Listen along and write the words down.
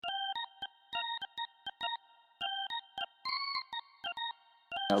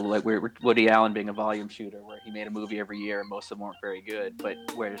like Woody Allen being a volume shooter, where he made a movie every year and most of them weren't very good. But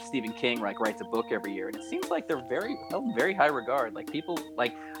where Stephen King like writes a book every year, and it seems like they're held in very high regard. Like people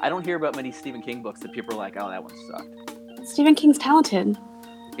like I don't hear about many Stephen King books that people are like, oh, that one sucked. Stephen King's talented.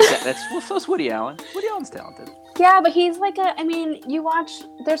 So's Woody Allen. Woody Allen's talented. Yeah, but he's like you watch.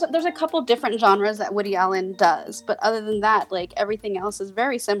 There's a couple different genres that Woody Allen does, but other than that, like everything else is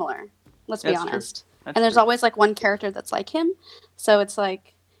very similar. Let's be honest. And there's always like one character that's like him, so it's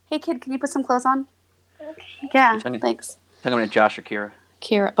like, hey kid, can you put some clothes on? Okay. Yeah, thanks. Talking about Josh or Kira?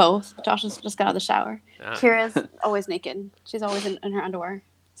 Kira, both. Josh just got out of the shower. Kira's always naked. She's always in her underwear.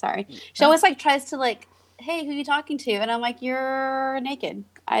 Sorry. She always like tries to like, hey, who are you talking to? And I'm like, you're naked.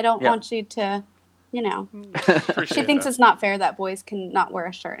 I don't want you to, She thinks it's not fair that boys can not wear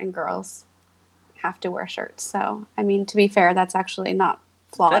a shirt and girls have to wear shirts. So, I mean, to be fair, that's actually not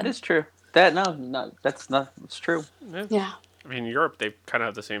flawed. That is true. It's true. Yeah. I mean, in Europe, they kind of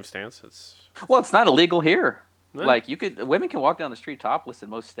have the same stance. It's not illegal here. Yeah. Like women can walk down the street topless in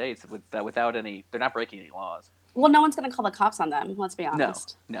most states without any. They're not breaking any laws. Well, no one's going to call the cops on them. Let's be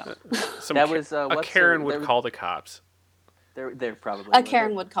honest. No. That was a Karen would call the cops. They're probably a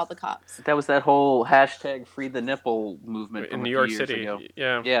Karen would call the cops. That was that whole hashtag free the nipple movement in New York City. Ago.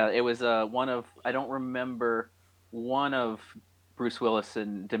 Yeah. Yeah, it was I don't remember one of Bruce Willis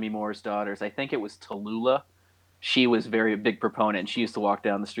and Demi Moore's daughters. I think it was Tallulah. She was very big proponent. She used to walk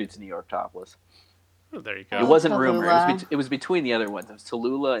down the streets of New York topless. Oh, there you go. It wasn't Rumor. It was between the other ones. It was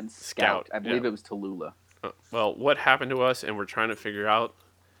Tallulah and Scout. I believe it was Tallulah. Well, what happened to us, and we're trying to figure out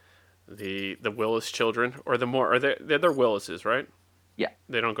the Willis children, or they're Willises, right? Yeah.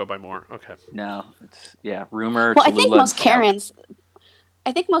 They don't go by Moore. Okay. No. Rumor, well, Tallulah,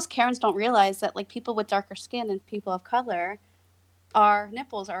 I think most Karens don't realize that like people with darker skin and people of color, our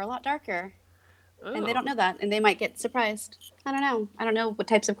nipples are a lot darker. Oh. And they don't know that, and they might get surprised. I don't know. I don't know what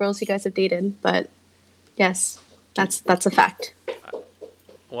types of girls you guys have dated, but yes, that's a fact.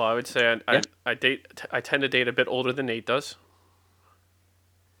 Well, I would say I tend to date a bit older than Nate does.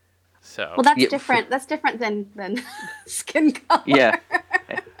 So. Well, that's different. That's different than skin color. Yeah.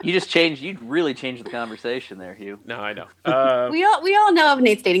 You really changed the conversation there, Hugh. No, I know. We all know of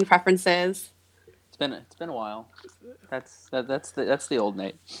Nate's dating preferences. It's been a while. That's the old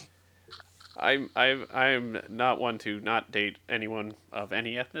Nate. I'm not one to not date anyone of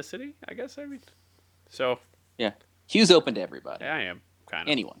any ethnicity, I guess. I mean, so yeah, Hugh's open to everybody. I am kind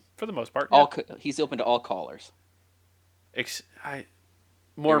of anyone for the most part. He's open to all callers.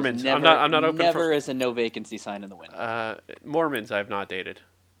 Mormons. I'm not open. Never is a no vacancy sign in the window. Mormons, I've not dated.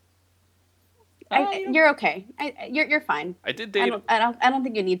 You're okay. You're fine. I did date. I don't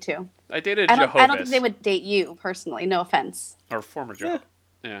think you need to. I dated Jehovah's. I don't think they would date you personally. No offense. Or former Jehovah.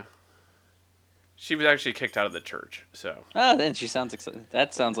 Yeah. She was actually kicked out of the church, so. Oh, then she sounds excited.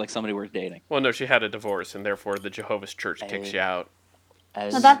 That sounds like somebody worth dating. Well, no, she had a divorce, and therefore the Jehovah's Church kicks you out.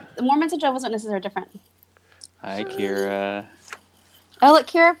 No, Mormons and Jehovah's Witnesses are different. Hi, Kira. Oh, look,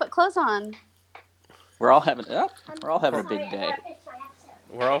 Kira put clothes on. We're all having a big day.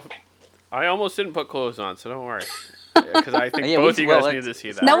 I almost didn't put clothes on, so don't worry. Because I think both of you guys need to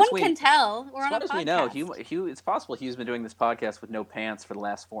see that. No one can tell. We're on a podcast. As far as we know, Hugh, it's possible Hugh's been doing this podcast with no pants for the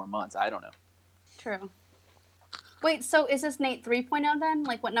last 4 months. I don't know. True. Wait, so is this Nate 3.0 then?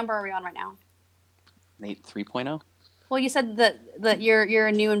 Like, what number are we on right now? Nate 3.0? Well, you said that you're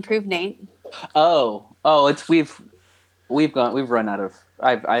a new improved Nate. Oh, it's we've run out of.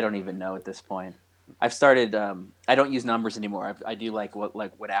 I don't even know at this point. I've started. I don't use numbers anymore. I do like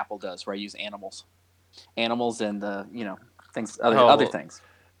what Apple does, where I use animals and things other things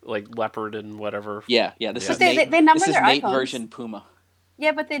like leopard and whatever. Yeah. This is they number this is their Nate iPhones. version Puma.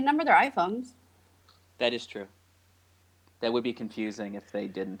 Yeah, but they number their iPhones. That is true. That would be confusing if they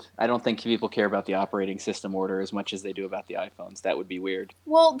didn't. I don't think people care about the operating system order as much as they do about the iPhones. That would be weird.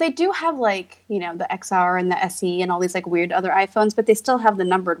 Well, they do have the XR and the SE and all these weird other iPhones, but they still have the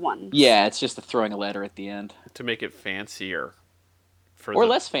numbered ones. Yeah, it's just throwing a letter at the end to make it fancier.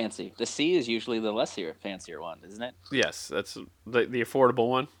 Less fancy. The C is usually the fancier one, isn't it? Yes, that's the affordable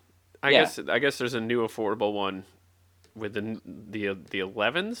one. I guess there's a new affordable one with the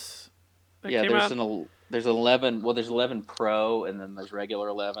 11s. There's 11. Well, there's 11 Pro, and then there's regular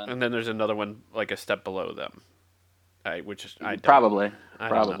 11, and then there's another one a step below them. Probably.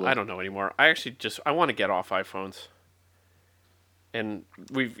 I don't know anymore. I want to get off iPhones. And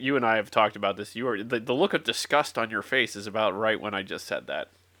you and I have talked about this. The look of disgust on your face is about right when I just said that.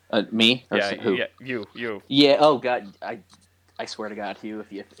 Me? Who? Yeah, you. Yeah. Oh God, I swear to God, Hugh,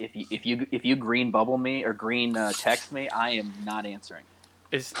 if you green bubble me or green text me, I am not answering.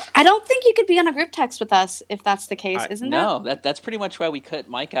 I don't think you could be on a group text with us if that's the case, isn't it? No, that's pretty much why we cut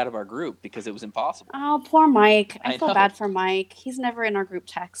Mike out of our group, because it was impossible. Oh, poor Mike. I feel know. bad for Mike. He's never in our group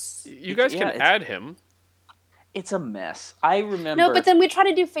texts. You guys can add him. It's a mess. I remember. No, but then we try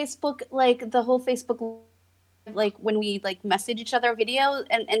to do Facebook, like the whole Facebook, like when we like message each other video,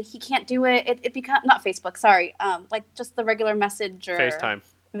 and he can't do it. It becomes not Facebook. Sorry, like just the regular message or FaceTime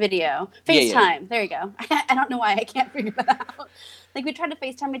video. FaceTime. There you go. I don't know why I can't figure that out. Like we tried to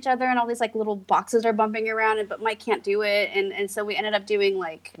FaceTime each other, and all these like little boxes are bumping around, but Mike can't do it, and so we ended up doing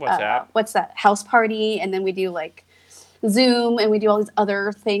like what's that house party, and then we do like Zoom, and we do all these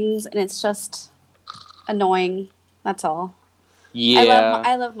other things, and it's just annoying. That's all. Yeah,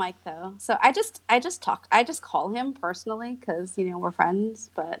 I love Mike though. So I just call him personally because we're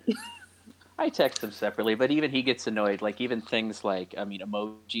friends. But I text him separately. But even he gets annoyed. Like even things like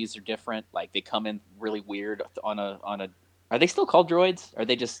emojis are different. Like they come in really weird on a. Are they still called droids? Are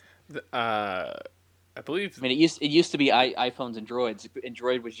they just? I believe. I mean, it used to be iPhones and droids. And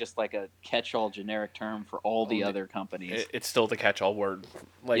droid was just like a catch-all generic term for all the other companies. It's still the catch-all word.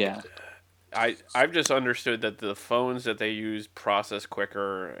 Like, yeah. I've just understood that the phones that they use process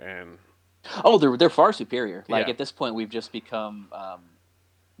quicker and. Oh, they're far superior. Like at this point, we've just become.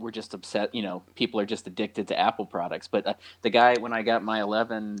 We're just upset. People are just addicted to Apple products. But the guy, when I got my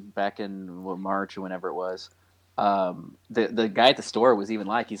 11 back in March or whenever it was. The guy at the store was even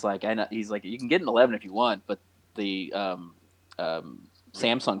like, he's like, you can get an 11 if you want, but the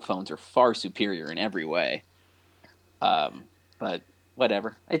Samsung phones are far superior in every way. But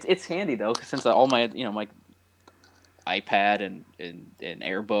whatever, it's handy though, cause since all my my iPad and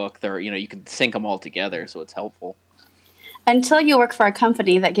AirBook, they're you can sync them all together, so it's helpful. Until you work for a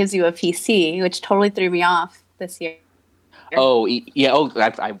company that gives you a PC, which totally threw me off this year. Oh yeah. Oh,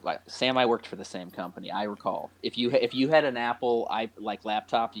 Sam, I worked for the same company. I recall. If you had an Apple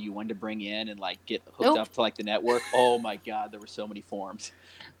laptop that you wanted to bring in and like get hooked up to like the network, oh my God, there were so many forms,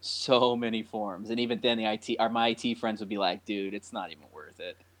 and even then my IT friends would be like, dude, it's not even worth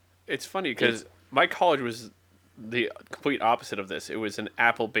it. It's funny because my college was the complete opposite of this. It was an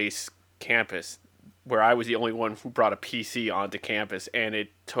Apple-based campus where I was the only one who brought a PC onto campus, and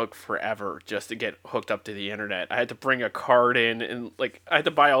it took forever just to get hooked up to the internet. I had to bring a card in, and I had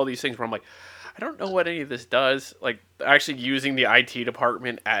to buy all these things where I'm like, I don't know what any of this does. Like, actually using the IT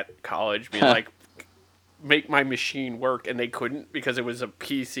department at college, being like, make my machine work, and they couldn't because it was a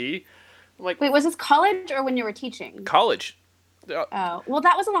PC. I'm like, wait, was this college or when you were teaching? College. Oh, well,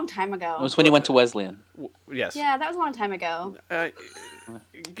 that was a long time ago. It was when you went to Wesleyan. Yes. Yeah, that was a long time ago.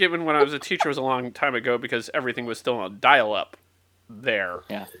 Given when I was a teacher, it was a long time ago because everything was still on dial-up there.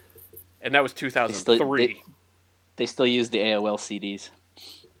 Yeah. And that was 2003. They still use the AOL CDs.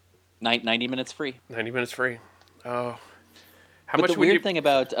 90 minutes free. 90 minutes free. Oh. But the weird thing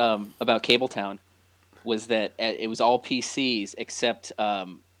about Cabletown was that it was all PCs except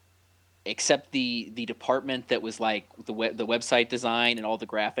the department that was like the website design and all the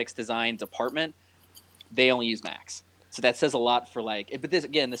graphics design department. They only use Macs. So that says a lot for but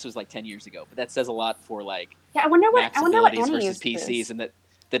this was like 10 years ago. But that says a lot for I wonder what Annie versus PCs, and that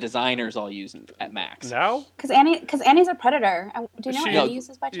the designers all use at Macs. Now? Because Annie's a Predator. Do you know what Annie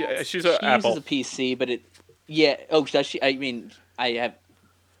uses by chance? Yeah, she uses Apple. a PC, but it. Yeah. Oh, does she? I mean, I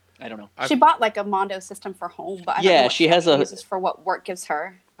don't know. She bought like a Mondo system for home, but I don't know what she has uses for what work gives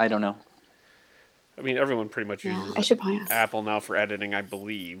her. I don't know. I mean, everyone pretty much uses Apple now for editing, I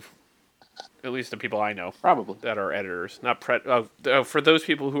believe. At least the people I know, probably, that are editors. Not for those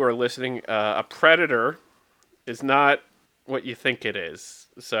people who are listening, a Predator is not what you think it is.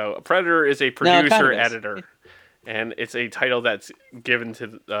 So a Predator is a producer editor, and it's a title that's given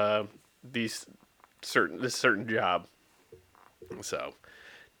to this certain job. So,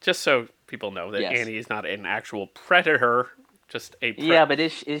 just so people know that Annie is not an actual predator, just a yeah. But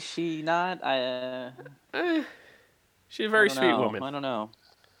is she not? She's a very sweet woman. I don't know.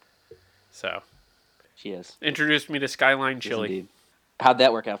 So, she is. Introduced me to Skyline Chili. Indeed. How'd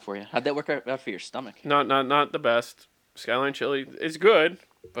that work out for you? How'd that work out for your stomach? Not the best. Skyline Chili is good,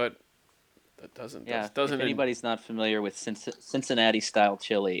 but that doesn't. Yeah. Doesn't. If anybody's not familiar with Cincinnati style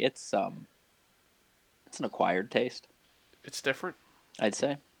chili, it's an acquired taste. It's different. I'd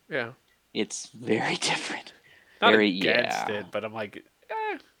say. Yeah. It's very different. Not against it, but I'm like.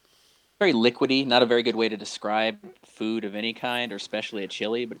 Very liquidy, not a very good way to describe food of any kind, or especially a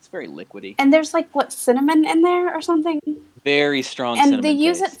chili, but it's very liquidy. And there's cinnamon in there or something? Very strong cinnamon And they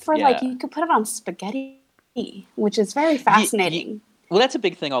use taste. it for you could put it on spaghetti, which is very fascinating. Well, that's a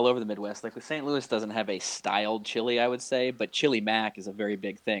big thing all over the Midwest. Like St. Louis doesn't have a styled chili, I would say, but chili mac is a very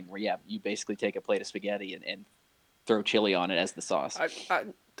big thing where, you basically take a plate of spaghetti and throw chili on it as the sauce.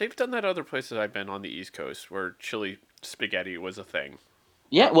 They've done that other places I've been on the East Coast where chili spaghetti was a thing.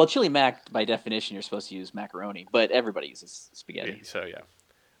 Yeah, well, chili mac, by definition, you're supposed to use macaroni, but everybody uses spaghetti. Yeah, so, yeah.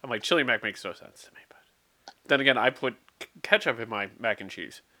 I'm like, chili mac makes no sense to me. But then again, I put ketchup in my mac and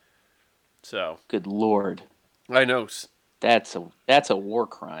cheese. So. Good Lord. I know. That's a war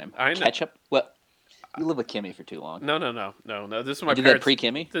crime. I know. Ketchup? Well, you live with Kimmy for too long. No. This is my did parents. That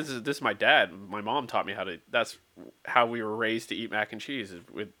pre-Kimmy? This is my dad. My mom taught me how to. That's how we were raised to eat mac and cheese, is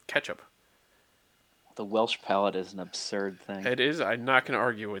with ketchup. The Welsh palate is an absurd thing. It is. I'm not going to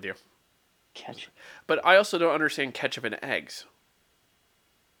argue with you. Ketchup. But I also don't understand ketchup and eggs.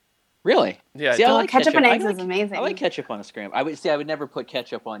 Really? Yeah. See, I like ketchup and eggs is amazing. I like ketchup on a scramble. I would never put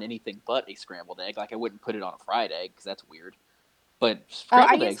ketchup on anything but a scrambled egg. Like I wouldn't put it on a fried egg because that's weird. But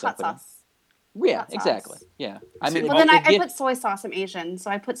scrambled eggs, I use hot sauce. Yeah, hot exactly. Sauce. Yeah. I put soy sauce. I'm Asian,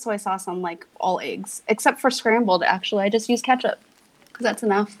 so I put soy sauce on like all eggs except for scrambled. Actually, I just use ketchup because that's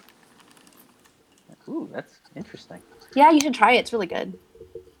enough. Ooh, that's interesting. Yeah, you should try it. It's really good.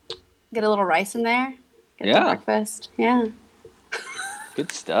 Get a little rice in there. Get some breakfast. Yeah.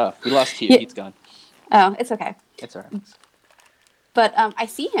 Good stuff. We lost Hugh. He's gone. Oh, it's okay. It's all right. But I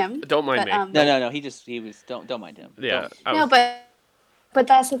see him. Don't mind me. No. He was. Don't mind him. Yeah. No, but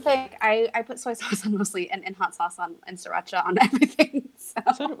that's the thing. I put soy sauce on mostly and hot sauce on and sriracha on everything.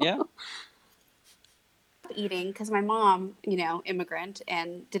 So yeah. Eating because my mom, immigrant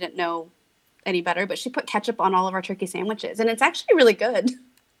and didn't know any better, but she put ketchup on all of our turkey sandwiches, and it's actually really good.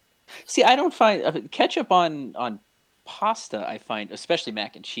 See, I don't find ketchup on pasta. I find, especially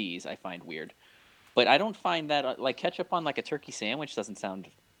mac and cheese, I find weird. But I don't find that like ketchup on like a turkey sandwich doesn't sound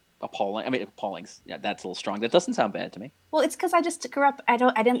appalling. I mean, appalling's that's a little strong. That doesn't sound bad to me. Well, it's because I just grew up. I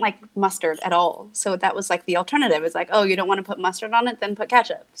didn't like mustard at all, so that was like the alternative. It's like, oh, you don't want to put mustard on it, then put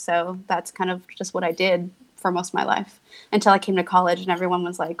ketchup. So that's kind of just what I did for most of my life until I came to college, and everyone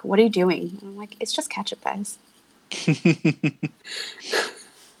was like, "What are you doing?" And I'm like, "It's just ketchup, guys."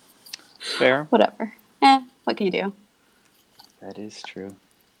 Fair. Whatever. What can you do? That is true.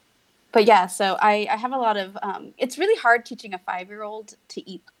 But yeah, so I have a lot of, it's really hard teaching a 5-year-old to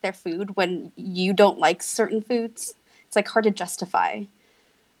eat their food when you don't like certain foods. It's like hard to justify.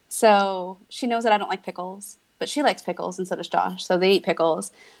 So she knows that I don't like pickles, but she likes pickles and so does Josh. So they eat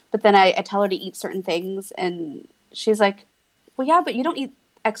pickles. But then I tell her to eat certain things and she's like, well, yeah, but you don't eat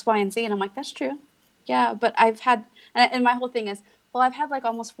X, Y, and Z. And I'm like, that's true. Yeah, but and my whole thing is, well, I've had like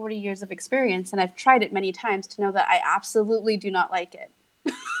almost 40 years of experience and I've tried it many times to know that I absolutely do not like it.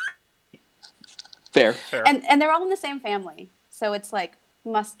 Fair. And they're all in the same family. So it's like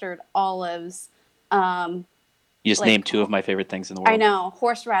mustard, olives. You just named two of my favorite things in the world. I know.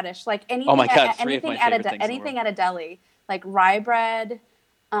 Horseradish. Like anything, oh my God, anything at a deli. Like rye bread,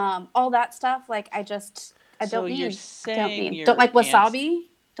 all that stuff. Like I don't need. Don't like wasabi.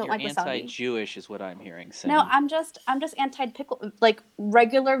 Don't like wasabi. Anti-Jewish is what I'm hearing. Sam. No, I'm just anti-pickle, like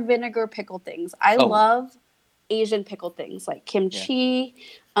regular vinegar pickled things. I love Asian pickled things like kimchi,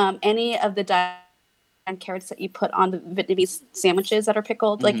 any of the and carrots that you put on the Vietnamese sandwiches that are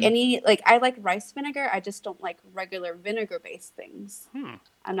pickled. Mm-hmm. I like rice vinegar. I just don't like regular vinegar based things.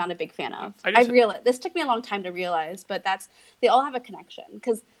 I'm not a big fan of. I realize this took me a long time to realize, but they all have a connection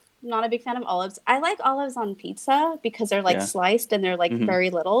because I'm not a big fan of olives. I like olives on pizza because they're like sliced and they're like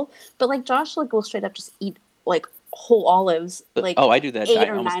very little, but like Josh will straight up just eat like whole olives, like I do that 8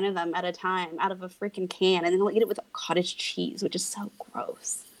 or 9 of them at a time out of a freaking can, and then he'll eat it with cottage cheese, which is so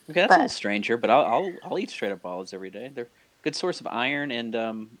gross. Okay, that's a little stranger, but I'll eat straight up olives every day. They're a good source of iron and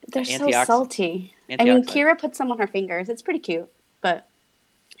they're so salty. I mean, Kira puts some on her fingers. It's pretty cute, but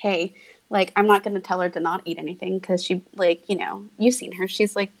hey, like I'm not going to tell her to not eat anything because she, like, you've seen her.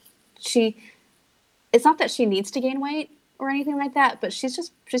 She's like, it's not that she needs to gain weight or anything like that, but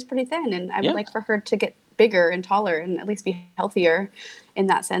she's pretty thin, and I would like for her to get bigger and taller and at least be healthier in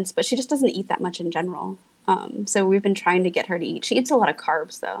that sense. But she just doesn't eat that much in general. So we've been trying to get her to eat. She eats a lot of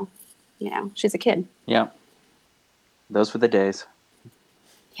carbs, though. She's a kid. Yeah. Those were the days.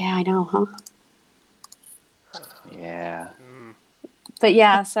 Yeah, I know, huh? Yeah. But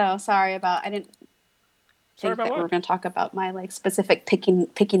yeah, so sorry about. I didn't think that we were going to talk about my like specific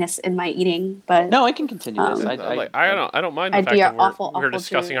pickiness in my eating, but no, I can continue this. I don't mind the fact that we're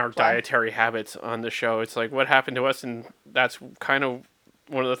discussing our dietary habits on the show. It's like what happened to us, and that's kind of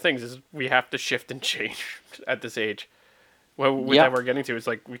one of the things is we have to shift and change at this age. That we're getting to is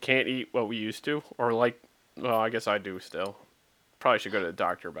like we can't eat what we used to, or like, well, I guess I do still. Probably should go to the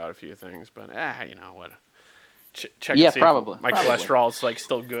doctor about a few things, but what? Check. Yeah, and see probably. My cholesterol is like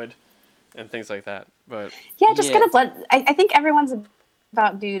still good, and things like that. But yeah, just get a blood. I think everyone's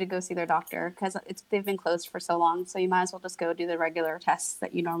about due to go see their doctor because they've been closed for so long. So you might as well just go do the regular tests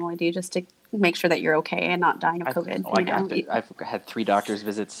that you normally do just to make sure that you're okay and not dying of COVID. I've had 3 doctor's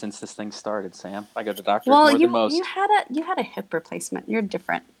visits since this thing started, Sam. I go to the doctor more than most. You had a hip replacement. You're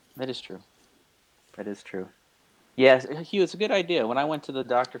different. That is true. Yes, Hugh, it's a good idea. When I went to the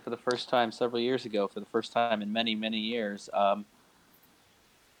doctor for the first time several years ago, for the first time in many, many years,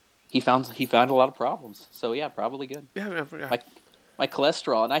 he found a lot of problems. So yeah, probably good. Yeah. My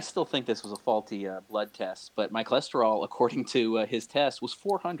cholesterol, and I still think this was a faulty blood test, but my cholesterol, according to his test, was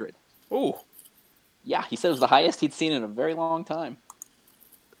 400. Ooh. Yeah, he said it was the highest he'd seen in a very long time.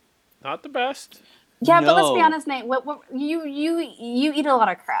 Not the best. Yeah, no. But let's be honest, Nate. What you eat a lot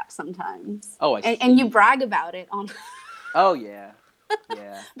of crap sometimes. Oh, and you brag about it on. Oh yeah.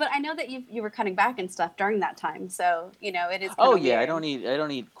 Yeah. But I know that you were cutting back and stuff during that time, so it is. Oh yeah, weird. I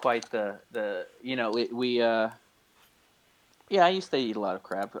don't eat quite the Yeah, I used to eat a lot of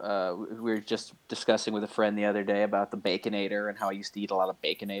crap. We were just discussing with a friend the other day about the Baconator and how I used to eat a lot of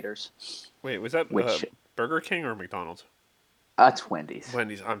Baconators. Wait, was that Burger King or McDonald's? It's Wendy's.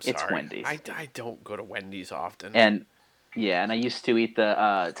 Wendy's, I'm sorry. It's Wendy's. I don't go to Wendy's often. And I used to eat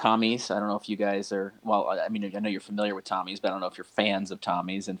the Tommy's. I don't know if you guys are, well, I mean, I know you're familiar with Tommy's, but I don't know if you're fans of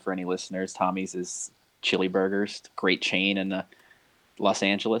Tommy's. And for any listeners, Tommy's is chili burgers, great chain in Los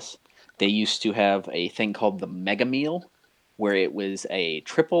Angeles. They used to have a thing called the Mega Meal, where it was a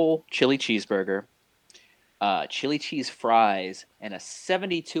triple chili cheeseburger, chili cheese fries, and a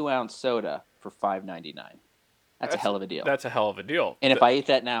 72-ounce soda for $5.99. That's a hell of a deal. That's a hell of a deal. And if I ate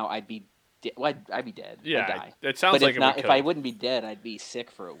that now, I'd be I'd be dead. Yeah, I'd die. It sounds but like if I wouldn't be dead, I'd be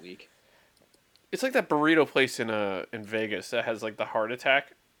sick for a week. It's like that burrito place in Vegas that has like the heart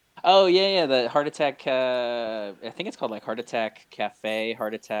attack. Oh yeah, the Heart Attack. I think it's called like Heart Attack Cafe,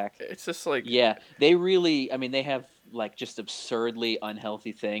 Heart Attack. It's just like they really. I mean, they have like just absurdly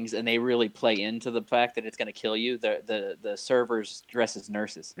unhealthy things, and they really play into the fact that it's going to kill you. The servers dress as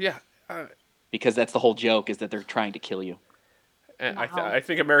nurses. Yeah. Because that's the whole joke, is that they're trying to kill you. And I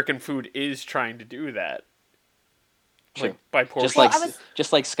think American food is trying to do that. True. Like by portions.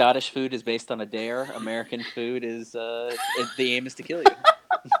 Just like Scottish food is based on a dare, American food is the aim is to kill you.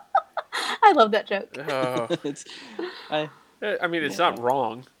 I love that joke. I mean, it's not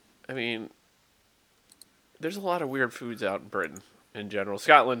wrong. I mean, there's a lot of weird foods out in Britain in general.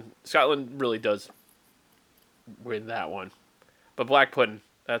 Scotland really does win that one. But black pudding,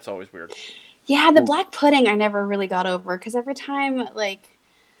 that's always weird. Yeah, the black pudding I never really got over because every time,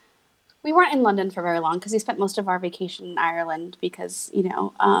 we weren't in London for very long because we spent most of our vacation in Ireland because,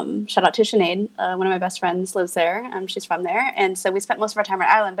 shout out to Sinead, one of my best friends lives there. She's from there. And so we spent most of our time in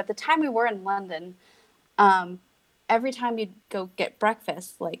Ireland. But the time we were in London, every time you'd go get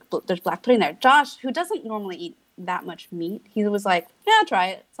breakfast, there's black pudding there. Josh, who doesn't normally eat that much meat, he was like, yeah, try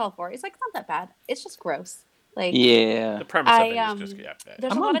it. It's all for it. He's like, it's not that bad. It's just gross. The premise of it is just bad.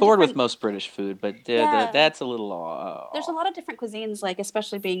 I'm on board with most British food, but that's a little. There's a lot of different cuisines,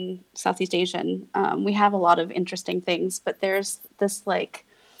 especially being Southeast Asian. We have a lot of interesting things, but there's this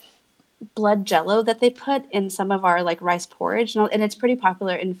blood jello that they put in some of our rice porridge, and it's pretty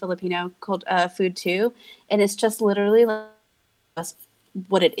popular in Filipino called food too. And it's just literally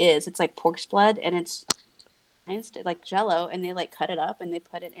what it is. It's like pork's blood, and it's like jello, and they cut it up and they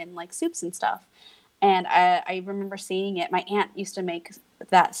put it in soups and stuff. And I remember seeing it. My aunt used to make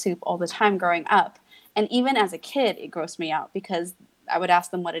that soup all the time growing up. And even as a kid, it grossed me out because I would ask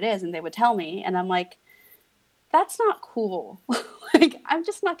them what it is and they would tell me. And I'm like, that's not cool. I'm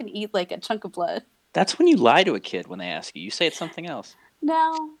just not going to eat a chunk of blood. That's when you lie to a kid when they ask you. You say it's something else.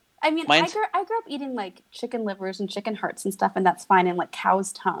 No. I mean, I grew up eating chicken livers and chicken hearts and stuff, and that's fine, and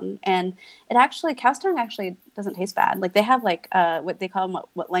cow's tongue. And cow's tongue actually doesn't taste bad. They have what they call them,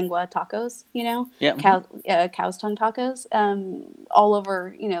 what lengua tacos, Yeah. Cow's tongue tacos, all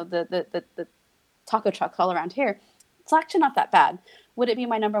over, the taco trucks all around here. It's actually not that bad. Would it be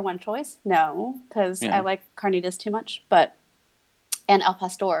my number one choice? No, because I like carnitas too much, and al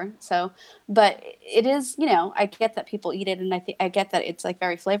pastor. So, but it is, I get that people eat it, and I get that it's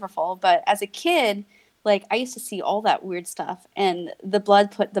very flavorful. But as a kid, I used to see all that weird stuff, and the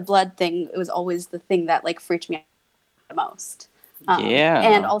blood thing, it was always the thing that freaked me out the most.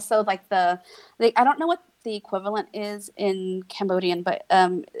 And also I don't know what the equivalent is in Cambodian, but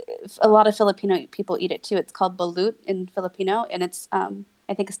a lot of Filipino people eat it too. It's called balut in Filipino, and it's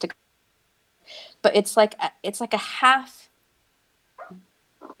I think it's but it's like a half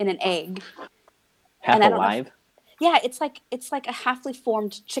in an egg. Half alive? Yeah, it's like a halfly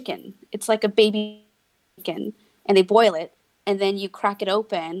formed chicken. It's like a baby chicken, and they boil it, and then you crack it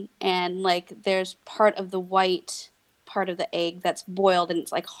open, and there's part of the white part of the egg that's boiled and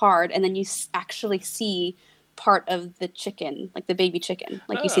it's like hard, and then you actually see part of the chicken, like the baby chicken.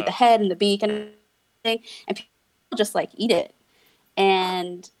 Like you see the head and the beak and everything, and people just like eat it.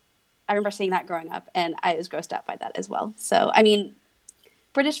 And I remember seeing that growing up, and I was grossed out by that as well. So, I mean,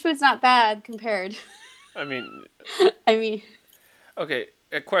 British food's not bad compared. I mean... Okay,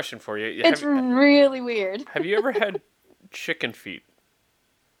 a question for you. It's really weird. Have you ever had chicken feet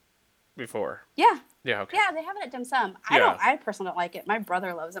before? Yeah. Yeah, okay. Yeah, they have it at dim sum. I personally don't like it. My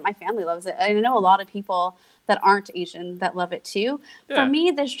brother loves it. My family loves it. I know a lot of people that aren't Asian that love it too. Yeah. For me,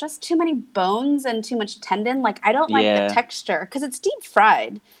 there's just too many bones and too much tendon. Like, I don't like the texture because it's deep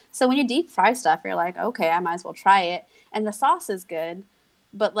fried. So when you deep fry stuff, you're like, okay, I might as well try it. And the sauce is good,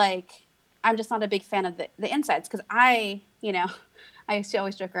 but like, I'm just not a big fan of the insides because I used to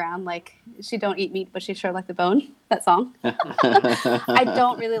always joke around like, she don't eat meat, but she sure like the bone. That song. I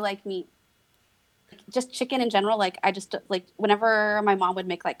don't really like meat. Just chicken in general, like I just like whenever my mom would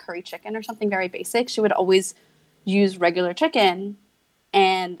make like curry chicken or something very basic, she would always use regular chicken,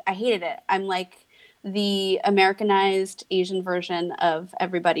 and I hated it. I'm like the Americanized Asian version of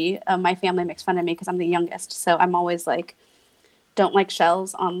everybody. My family makes fun of me because I'm the youngest, so I'm always like, don't like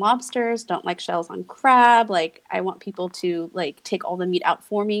shells on lobsters, don't like shells on crab. Like I want people to like take all the meat out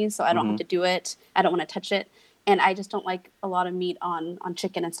for me, so I don't have to do it. I don't want to touch it. And I just don't like a lot of meat on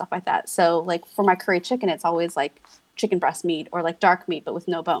chicken and stuff like that. So, like, for my curry chicken, it's always, like, chicken breast meat or, like, dark meat but with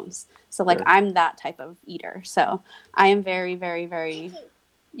no bones. So, like, I'm that type of eater. So, I am very, very, very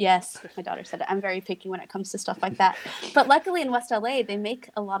 – yes, my daughter said it. I'm very picky when it comes to stuff like that. But luckily in West LA, they make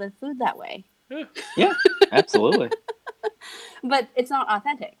a lot of food that way. Yeah, absolutely. But it's not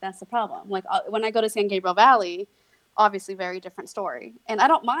authentic. That's the problem. Like, when I go to San Gabriel Valley – obviously very different story, and I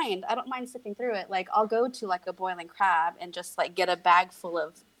don't mind sipping through it. Like I'll go to like a boiling crab and just like get a bag full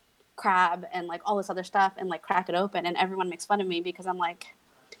of crab and like all this other stuff and like crack it open, and everyone makes fun of me because I'm like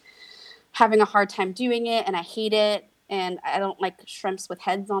having a hard time doing it and I hate it, and I don't like shrimps with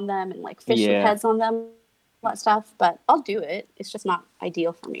heads on them and like fish with heads on them, all that stuff, but I'll do it. It's just not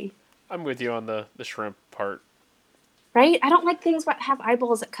ideal for me. I'm with you on the shrimp part. Right? I don't like things that have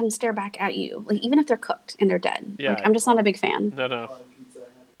eyeballs that come stare back at you, like even if they're cooked and they're dead. Yeah, like, I'm just not a big fan. No.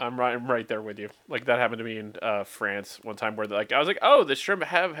 I'm right there with you. Like that happened to me in France one time, where like I was like, "Oh, the shrimp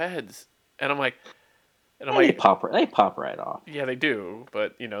have heads," and I'm like, they pop right off. Yeah, they do,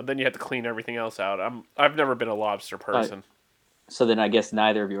 but then you have to clean everything else out. I've never been a lobster person. So then I guess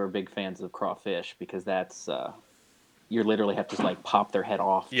neither of you are big fans of crawfish because that's. You literally have to like pop their head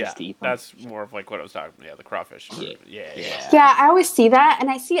off just to eat them. That's more of like what I was talking about. Yeah, the crawfish. Yeah. Yeah, I always see that, and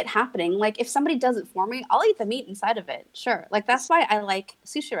I see it happening. Like if somebody does it for me, I'll eat the meat inside of it. Sure. Like that's why I like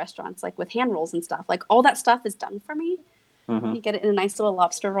sushi restaurants, like with hand rolls and stuff. Like all that stuff is done for me. Mm-hmm. You get it in a nice little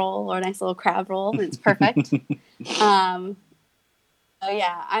lobster roll or a nice little crab roll, and it's perfect. So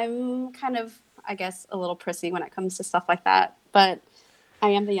yeah, I'm kind of, I guess, a little prissy when it comes to stuff like that, but I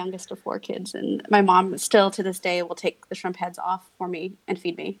am the youngest of 4 kids, and my mom still to this day will take the shrimp heads off for me and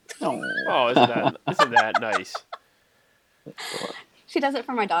feed me. Oh, isn't that nice? She does it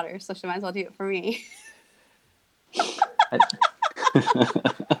for my daughter, so she might as well do it for me.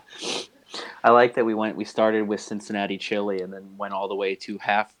 I like that we started with Cincinnati chili and then went all the way to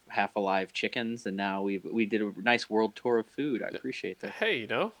half alive chickens, and now we did a nice world tour of food. I appreciate that. Hey,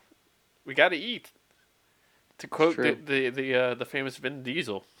 we got to eat. To quote the famous Vin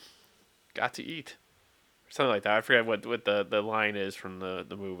Diesel, "Got to eat," or something like that. I forget what the line is from the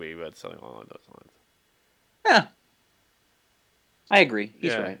movie, but something along those lines. Yeah, I agree.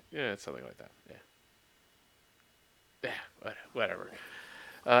 He's right. Yeah, it's something like that. Yeah, whatever.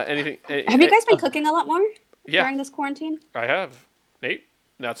 Anything? Have you guys been cooking a lot more during this quarantine? I have. Nate,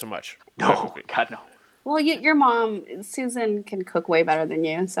 not so much. No, God no. Well, your mom, Susan, can cook way better than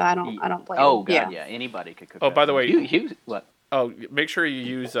you, so I don't blame you. Oh, God, yeah. Anybody could cook. Oh, by the way. What? Oh, make sure you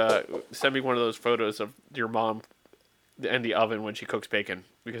use, send me one of those photos of your mom in the oven when she cooks bacon.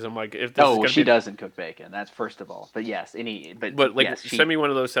 Because I'm like, if this is going to she doesn't cook bacon. That's first of all. But yes, send me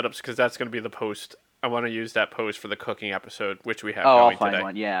one of those setups because that's going to be the post. I want to use that post for the cooking episode, which we have going I'll find today.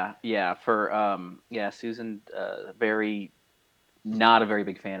 One. Yeah. For, Susan, not a very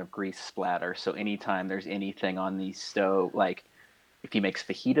big fan of grease splatter, so anytime there's anything on the stove, like if he makes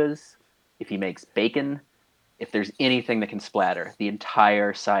fajitas, if he makes bacon, if there's anything that can splatter, the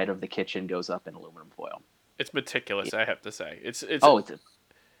entire side of the kitchen goes up in aluminum foil. It's meticulous, I have to say. It's an art.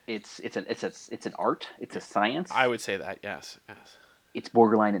 It's a science. I would say that, yes. It's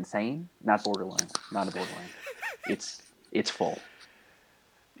borderline insane, not a borderline. It's full.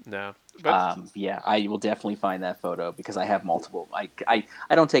 No, but yeah, I will definitely find that photo because I have multiple. I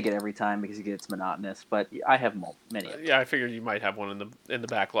don't take it every time because it gets monotonous, but I have many of them. yeah, I figured you might have one in the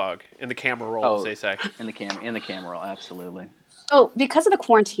backlog, in the camera roll, as Oh, they say. in the camera roll, absolutely. Oh, because of the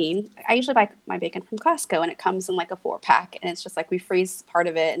quarantine, I usually buy my bacon from Costco, and it comes in like a 4-pack, and it's just like we freeze part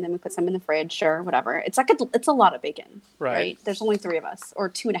of it, and then we put some in the fridge or whatever. It's like it's a lot of bacon, right? There's only 3 of us, or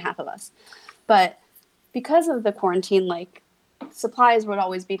 2.5 of us, but because of the quarantine, like supplies would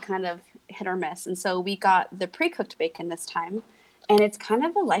always be kind of hit or miss, and so we got the pre-cooked bacon this time, and it's kind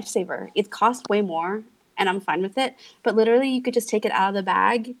of a lifesaver. It costs way more, and I'm fine with it, but literally you could just take it out of the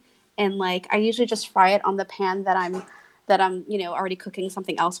bag, and like I usually just fry it on the pan that I'm already cooking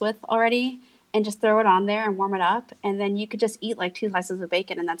something else with already, and just throw it on there and warm it up, and then you could just eat like 2 slices of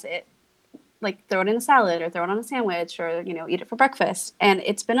bacon and that's it. Like throw it in a salad or throw it on a sandwich or eat it for breakfast, and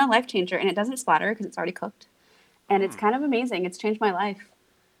it's been a life changer, and it doesn't splatter because it's already cooked, and it's kind of amazing. It's changed my life.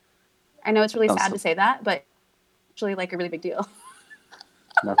 I know it's really sad to say that, but it's actually like a really big deal.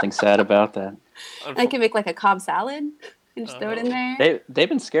 Nothing sad about that. I can make like a Cobb salad and just throw it in there. They've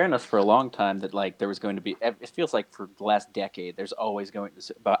been scaring us for a long time that like there was going to be. It feels like for the last decade there's always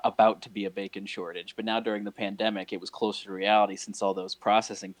about to be a bacon shortage. But now during the pandemic, it was closer to reality since all those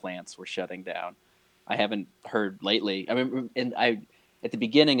processing plants were shutting down. I haven't heard lately. I mean, at the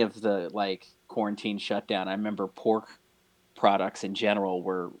beginning of the like quarantine shutdown, I remember pork products in general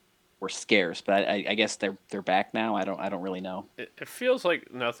were scarce. But I guess they're back now. I don't really know. It feels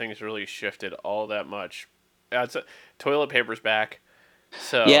like nothing's really shifted all that much. Toilet paper's back.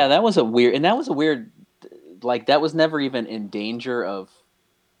 So yeah, that was a weird. Like that was never even in danger of.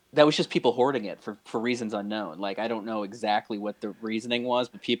 That was just people hoarding it for reasons unknown. Like I don't know exactly what the reasoning was,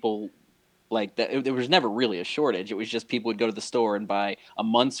 but people like that. There was never really a shortage. It was just people would go to the store and buy a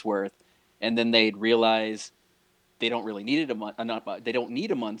month's worth, and then they'd realize they don't really need it they don't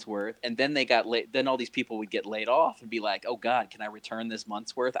need a month's worth, and then they got then all these people would get laid off and be like, oh god, can I return this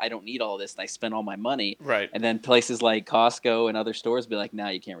month's worth? I don't need all this, and I spent all my money. Right. And then places like Costco and other stores be like, nah,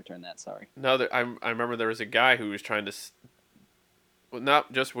 you can't return that, sorry. No, I remember there was a guy who was trying to,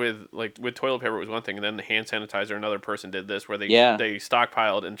 not just with toilet paper was one thing, and then the hand sanitizer, another person did this where they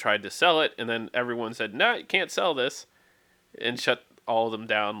stockpiled and tried to sell it, and then everyone said, no, you can't sell this, and shut all of them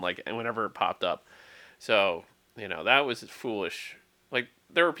down whenever it popped up. So that was foolish. Like,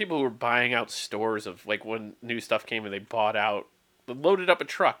 there were people who were buying out stores of, like, when new stuff came and they loaded up a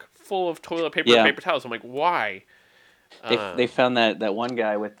truck full of toilet paper and paper towels. I'm like, why? They found that one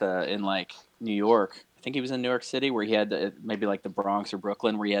guy in, like, New York. I think he was in New York City where he had, maybe, like, the Bronx or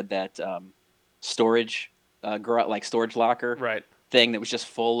Brooklyn, where he had that storage locker thing that was just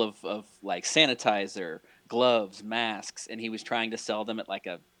full of, like, sanitizer, gloves, masks, and he was trying to sell them at, like,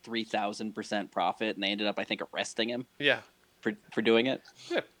 a 3,000% profit, and they ended up, I think, arresting him. Yeah. For doing it.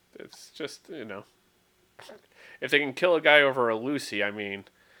 Yeah, it's just if they can kill a guy over a Lucy, I mean,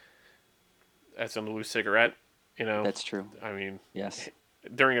 that's a loose cigarette. That's true. I mean, yes.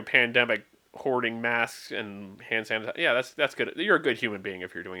 During a pandemic, hoarding masks and hand sanitizer. Yeah, that's good. You're a good human being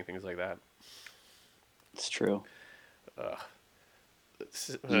if you're doing things like that. It's true.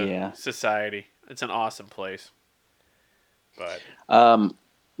 Society. It's an awesome place. But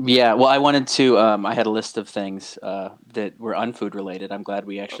yeah, well, I wanted to. I had a list of things that were unfood related. I'm glad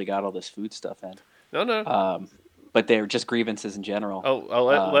we actually got all this food stuff in. No. But they're just grievances in general.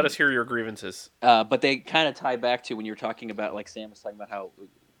 Let us hear your grievances. But they kind of tie back to when you were talking about, like Sam was talking about how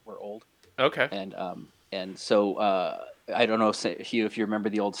we're old. Okay. And so I don't know, Hugh, if you remember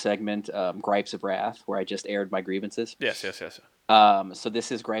the old segment, Gripes of Wrath, where I just aired my grievances. Yes. So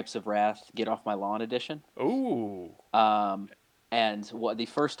this is Gripes of Wrath, Get Off My Lawn edition. Ooh. And the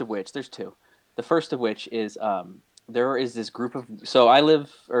first of which, there's 2. The first of which is there is this group of. So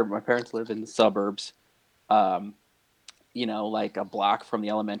my parents live in the suburbs, like a block from the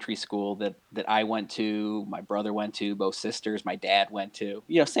elementary school that I went to, my brother went to, both sisters, my dad went to.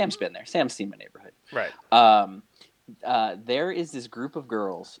 Sam's been there. Sam's seen my neighborhood. Right. There is this group of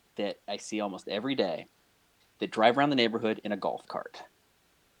girls that I see almost every day that drive around the neighborhood in a golf cart,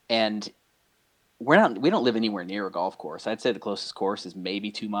 and we don't live anywhere near a golf course. I'd say the closest course is maybe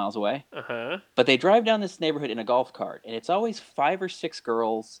 2 miles away. Uh-huh. But they drive down this neighborhood in a golf cart, and it's always 5 or 6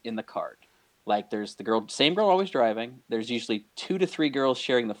 girls in the cart. Like there's the same girl always driving. There's usually 2 to 3 girls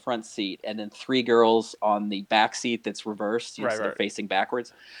sharing the front seat, and then 3 girls on the back seat that's reversed. So they're facing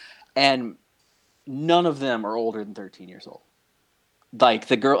backwards. And none of them are older than 13 years old. Like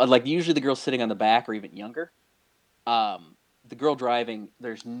usually the girl sitting on the back or even younger. The girl driving,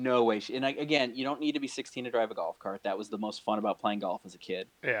 there's no way. Again, you don't need to be 16 to drive a golf cart. That was the most fun about playing golf as a kid.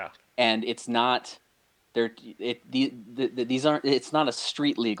 Yeah. And it's not These aren't. It's not a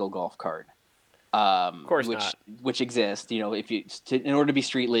street legal golf cart. Of course which not. Which exists. If in order to be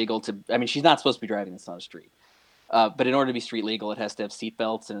street legal, she's not supposed to be driving this on a street. But in order to be street legal, it has to have seat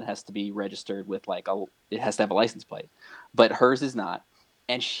belts and it has to be registered with it has to have a license plate. But hers is not,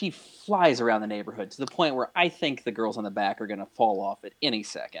 and she flies around the neighborhood to the point where I think the girls on the back are going to fall off at any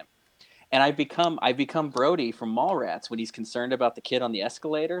second. And I've become Brody from Mallrats when he's concerned about the kid on the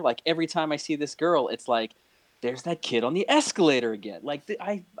escalator. Like every time I see this girl, it's like, there's that kid on the escalator again. Like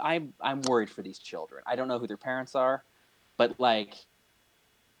I'm worried for these children. I don't know who their parents are, but like,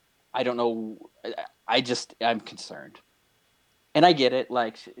 I don't know. I'm concerned, and I get it.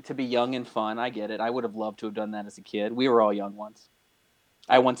 Like to be young and fun, I get it. I would have loved to have done that as a kid. We were all young once.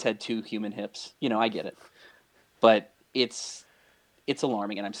 I once had 2 human hips. I get it, but it's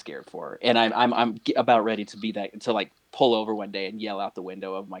alarming, and I'm scared for her. And I'm about ready to be that to like pull over one day and yell out the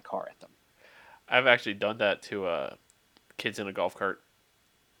window of my car at them. I've actually done that to kids in a golf cart.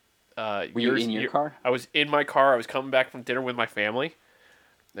 Were you in your car? I was in my car. I was coming back from dinner with my family,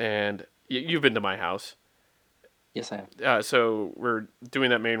 and you've been to my house. Yes, I have. So we're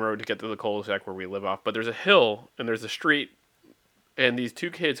doing that main road to get to the cul-de-sac where we live off. But there's a hill and there's a street, and these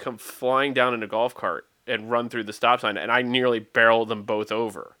 2 kids come flying down in a golf cart and run through the stop sign, and I nearly barreled them both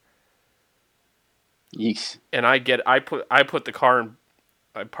over. Yeesh. And I put the car in.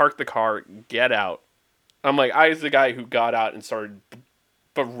 I parked the car, get out. I'm like, I was the guy who got out and started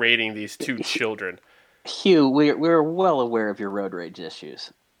berating these 2 children. Hugh, we're well aware of your road rage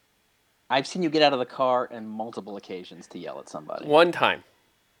issues. I've seen you get out of the car on multiple occasions to yell at somebody. One time.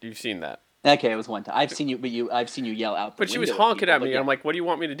 You've seen that. Okay, it was one time. I've seen you yell out the window. But she was honking at me. I'm like, what do you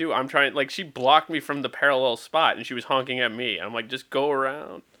want me to do? I'm trying, like, she blocked me from the parallel spot, and she was honking at me. I'm like, just go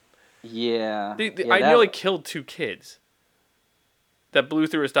around. Yeah. I nearly killed 2 kids that blew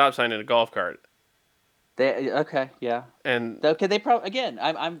through a stop sign in a golf cart. Yeah. And okay, they probably again.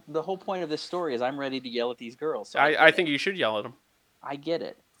 I'm the whole point of this story is I'm ready to yell at these girls. So I think you should yell at them. I get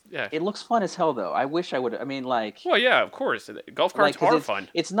it. Yeah. It looks fun as hell though. I wish I would. Well, yeah, of course. Golf carts are fun.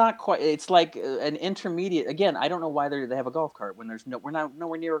 It's not quite. It's like an intermediate. Again, I don't know why they have a golf cart when we're not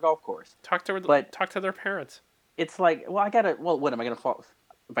nowhere near a golf course. Talk to their parents. It's like, well, what am I gonna follow?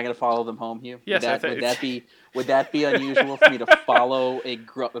 Am I going to follow them home, Hugh? Yes, would that be unusual for me to follow a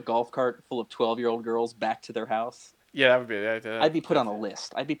golf cart full of 12-year-old girls back to their house? Yeah, that would be. I'd be put on a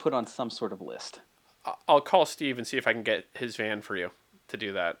list. I'd be put on some sort of list. I'll call Steve and see if I can get his van for you to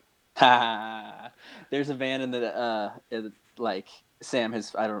do that. There's a van in the like Sam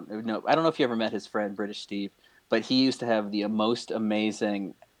has. I don't know if you ever met his friend British Steve, but he used to have the most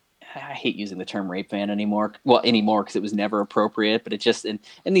amazing. I hate using the term rape van anymore. Well, anymore because it was never appropriate. But it just in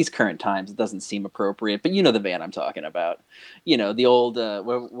these current times, it doesn't seem appropriate. But you know the van I'm talking about. The old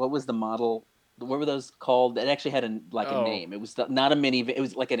what was the model? What were those called? It actually had a name. It was not a minivan. It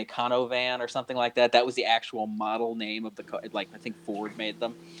was like an Econo van or something like that. That was the actual model name of the car. Like I think Ford made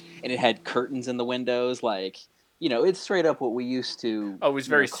them, and it had curtains in the windows. It's straight up what we used to. Oh, it was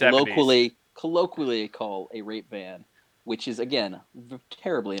very colloquially call a rape van. Which is again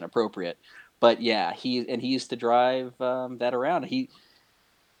terribly inappropriate, but yeah, he used to drive that around. He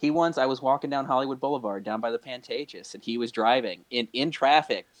once I was walking down Hollywood Boulevard down by the Pantages, and he was driving in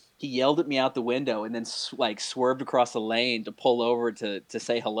traffic. He yelled at me out the window and then swerved across the lane to pull over to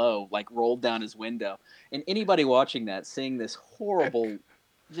say hello. Rolled down his window, and anybody watching that, seeing this horrible,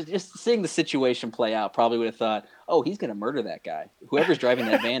 just seeing the situation play out, probably would have thought, "Oh, he's gonna murder that guy. Whoever's driving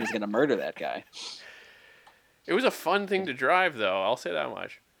that van is gonna murder that guy." It was a fun thing to drive, though. I'll say that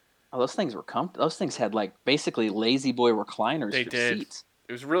much. Oh, those things were comfortable. Those things had basically lazy boy recliners for seats.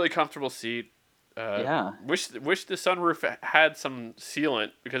 It was a really comfortable seat. Yeah. Wish the sunroof had some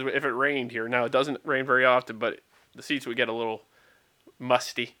sealant because if it rained here, now it doesn't rain very often, but the seats would get a little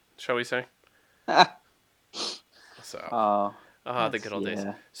musty, shall we say? So. The good old days.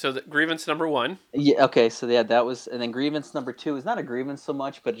 So the grievance number 1. Yeah. Okay. So yeah, that was, and then grievance number 2 is not a grievance so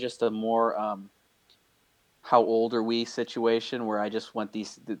much, but just a more how old are we situation where I just want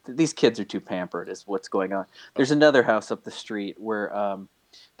these kids are too pampered is what's going on. There's another house up the street where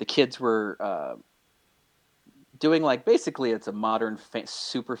the kids were doing basically it's a modern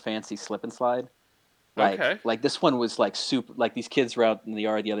super fancy slip and slide. Like this one was super these kids were out in the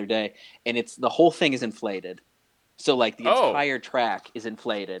yard the other day and the whole thing is inflated. So the entire track is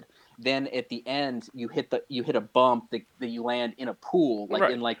inflated. Then at the end, you hit a bump that you land in a pool,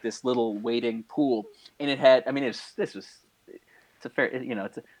 in this little waiting pool, and it had. I mean, it's a fair.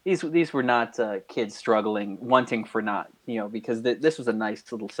 These were not kids struggling, wanting for not. Because this was a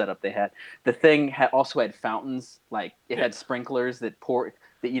nice little setup they had. The thing also had fountains, it had sprinklers that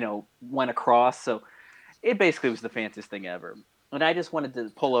went across. So it basically was the fanciest thing ever. And I just wanted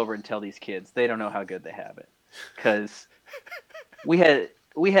to pull over and tell these kids they don't know how good they have it, because we had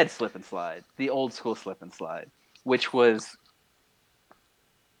slip and slide, the old school slip and slide, which was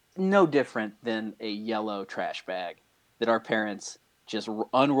no different than a yellow trash bag that our parents just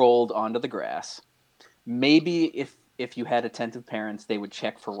unrolled onto the grass. Maybe if you had attentive parents, they would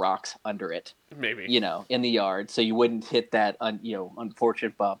check for rocks under it. Maybe. In the yard, so you wouldn't hit that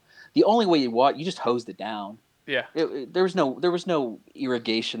unfortunate bump. The only way you just hosed it down. Yeah. There was no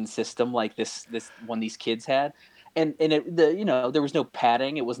irrigation system like this one these kids had, and there was no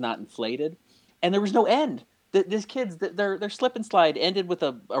padding. It was not inflated, and there was no end. These kids, their slip and slide ended with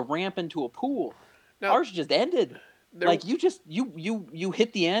a ramp into a pool. Now, ours just ended. Like you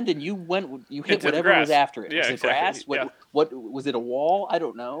hit the end and you hit whatever was after it. Yeah, was it exactly. grass? What was it, a wall? I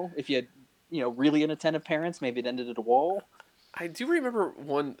don't know. If you had really inattentive parents, maybe it ended at a wall. I do remember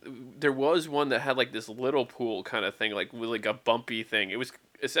there was one that had like this little pool kind of thing, like with like a bumpy thing. It was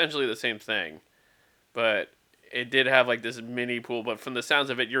essentially the same thing, but it did have like this mini pool. But from the sounds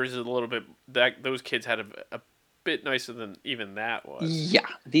of it, yours is a little bit, those kids had a bit nicer than even that was. Yeah,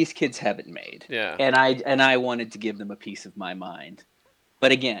 these kids have it made. Yeah. And I wanted to give them a piece of my mind.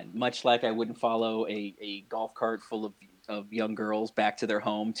 But again, much like I wouldn't follow a golf cart full of young girls back to their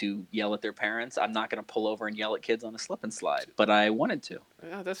home to yell at their parents, I'm not going to pull over and yell at kids on a slip and slide. But I wanted to.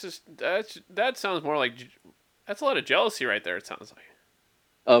 Yeah, that sounds more like, that's a lot of jealousy right there, it sounds like.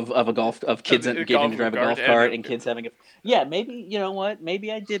 Of kids getting to drive a golf cart and kids having maybe, you know what,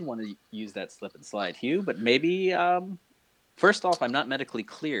 maybe I did want to use that slip and slide, Hugh, but maybe first off, I'm not medically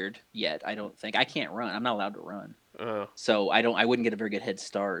cleared yet. I don't think I can't run. I'm not allowed to run. So I wouldn't get a very good head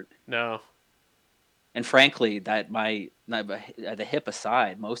start. No. And frankly, that the hip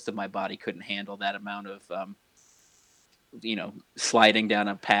aside, most of my body couldn't handle that amount of sliding down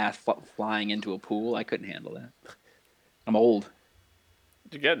a path, flying into a pool. I couldn't handle that. I'm old.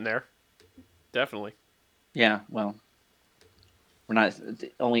 You're getting there. Definitely. Yeah, well, we're not.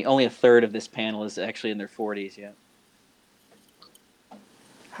 Only a third of this panel is actually in their 40s yet.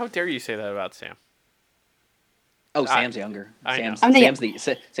 How dare you say that about Sam? Oh, Sam's younger. I'm the youngest.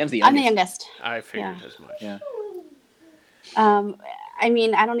 I'm the youngest. I figured as much. Yeah. I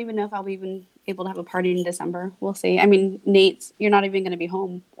mean, I don't even know if I'll be even able to have a party in December. We'll see. I mean, Nate, you're not even going to be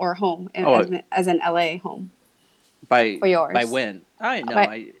home as in LA home. For yours. By when? I know.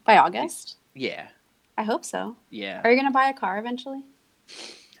 By August? Yeah. I hope so. Yeah. Are you going to buy a car eventually?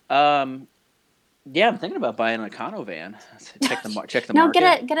 Yeah, I'm thinking about buying a Econo van. Check the market. No,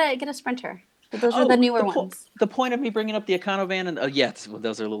 get a Sprinter. Those are the newer ones. The point of me bringing up the Econo van, and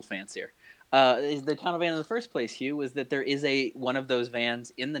those are a little fancier. Is the Econo van in the first place, Hugh? Was that there is one of those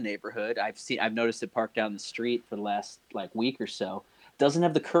vans in the neighborhood? I've noticed it parked down the street for the last week or so. Doesn't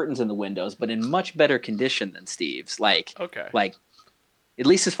have the curtains in the windows, but in much better condition than Steve's. At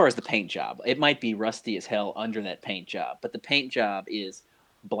least as far as the paint job, it might be rusty as hell under that paint job, but the paint job is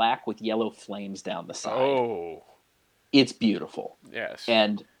black with yellow flames down the side. Oh, it's beautiful. Yes,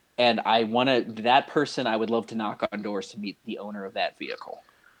 and I that person. I would love to knock on doors to meet the owner of that vehicle.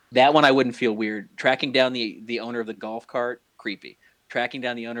 That one I wouldn't feel weird. Tracking down the owner of the golf cart, creepy. Tracking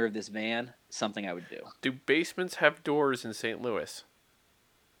down the owner of this van, something I would do. Do basements have doors in St. Louis?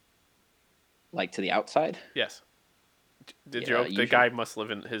 Like to the outside? Yes. The guy must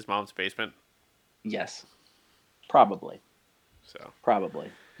live in his mom's basement? Yes. Probably. So. Probably.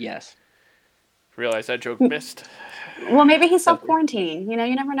 Yes. Realize that joke missed. Well, maybe he's self-quarantining.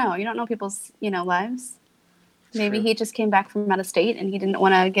 You never know. You don't know people's, lives. Maybe he just came back from out of state and he didn't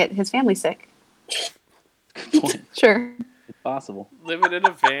want to get his family sick. Good point. Sure. It's possible. Living in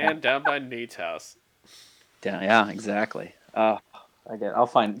a van down by Nate's house. Yeah, exactly. I'll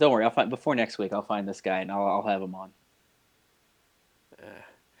find. Don't worry. I'll find before next week. I'll find this guy and I'll have him on.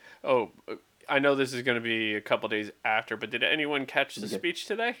 I know this is going to be a couple days after, but did anyone catch the speech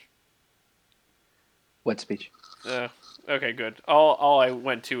today? What speech? Okay, good. All I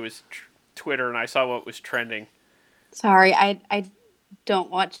went to was Twitter and I saw what was trending. Sorry, I don't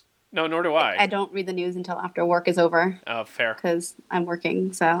watch. No, nor do I. I don't read the news until after work is over. Oh, fair. Because I'm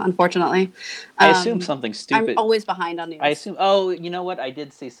working, so unfortunately. I assume something stupid. I'm always behind on news. I assume. Oh, you know what? I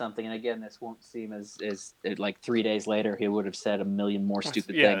did see something, and again, this won't seem as 3 days later he would have said a million more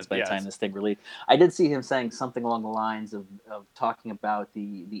stupid things by the time this thing released. I did see him saying something along the lines of talking about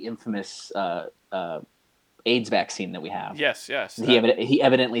the infamous AIDS vaccine that we have. Yes. He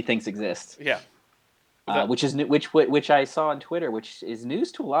evidently thinks exists. Yeah. Which I saw on Twitter, which is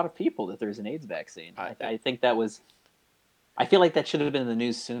news to a lot of people that there's an AIDS vaccine. I think that was. I feel like that should have been in the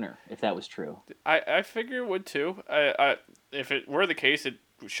news sooner if that was true. I figure it would too. If it were the case, it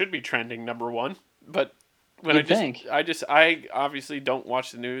should be trending number one. But when You'd think. I obviously don't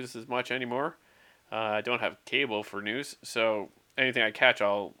watch the news as much anymore. I don't have cable for news, so anything I catch,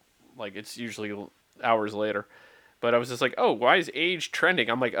 it's usually hours later. But I was just like, oh, why is AIDS trending?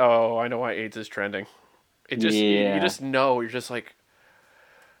 I'm like, oh, I know why AIDS is trending. You just know. You're just like,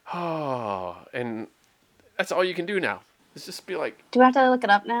 oh, and that's all you can do now. It's just be like, do I have to look it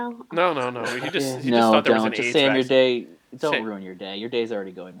up now? no. He just no, thought there was don't. an Just AIDS say in your vaccine. day. Don't ruin your day. Your day's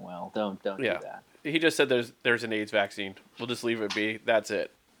already going well. Don't do that. He just said there's an AIDS vaccine. We'll just leave it be. That's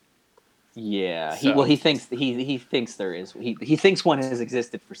it. Yeah. So. He thinks there is. He thinks one has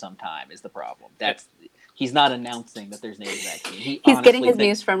existed for some time. Is the problem? He's not announcing that there's an AIDS vaccine. He's getting his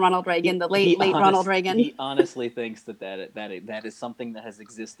news from Ronald Reagan, the late Ronald Reagan. He honestly thinks that is something that has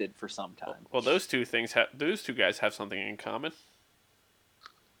existed for some time. Well, those two guys have something in common.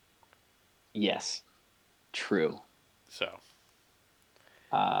 Yes, true. So,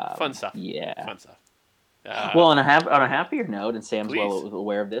 fun stuff. Yeah, fun stuff. Well, on a happier note, and Sam's please. well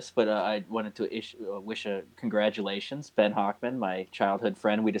aware of this, but I wanted to wish congratulations, Ben Hockman, my childhood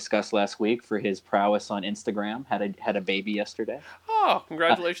friend we discussed last week, for his prowess on Instagram. Had a baby yesterday. Oh,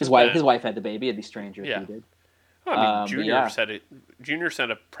 congratulations! His wife had the baby. It'd be stranger if he did. Well, I mean, Junior said it. Junior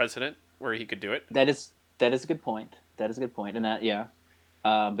sent a precedent where he could do it. That is a good point. And that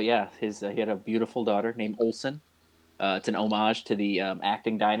but yeah, he had a beautiful daughter named Olsen. It's an homage to the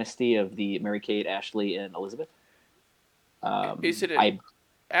acting dynasty of the Mary-Kate, Ashley, and Elizabeth. Is it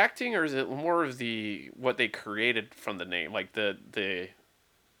acting, or is it more of what they created from the name, like the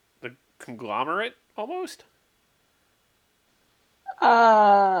conglomerate almost?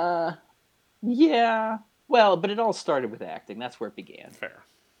 Yeah. Well, but it all started with acting. That's where it began. Fair.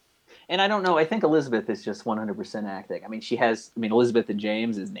 And I don't know. I think Elizabeth is just 100% acting. I mean, Elizabeth and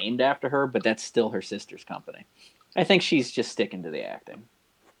James is named after her, but that's still her sister's company. I think she's just sticking to the acting.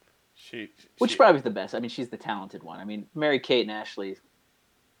 Which is probably the best. I mean, she's the talented one. I mean, Mary-Kate and Ashley,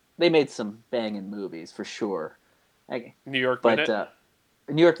 they made some banging movies for sure. New York Minute?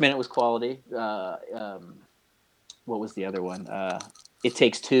 New York Minute was quality. What was the other one? It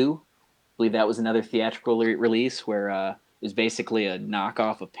Takes Two. I believe that was another theatrical release where it was basically a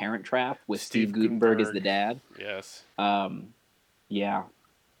knockoff of Parent Trap with Steve Guttenberg as the dad. Yes. Yeah.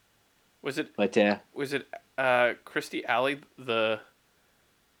 Was it Kirstie Alley, the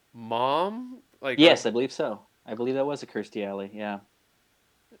mom? Yes, I believe so. I believe that was a Kirstie Alley. Yeah.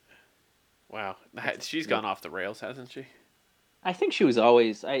 Wow, she's gone off the rails, hasn't she? I think she was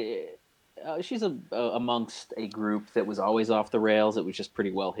always. She's amongst a group that was always off the rails. It was just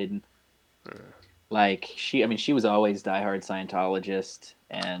pretty well hidden. She was always diehard Scientologist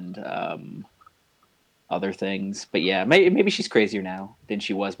and other things. But yeah, maybe she's crazier now than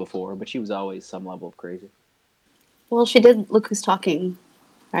she was before. But she was always some level of crazy. Well, she did Look Who's Talking,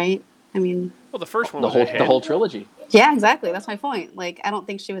 right? I mean, well, the first one, the whole trilogy. Yeah, exactly. That's my point. I don't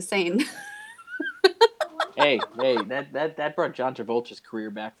think she was sane. hey, that brought John Travolta's career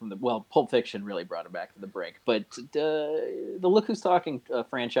back from Pulp Fiction really brought him back from the brink. But the Look Who's Talking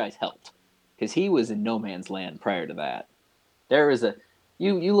franchise helped because he was in no man's land prior to that. There is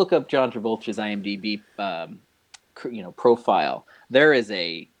you look up John Travolta's IMDb profile. There is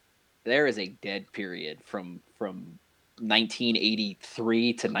a dead period from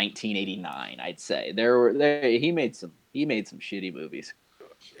 1983 to 1989. I'd say he made some shitty movies.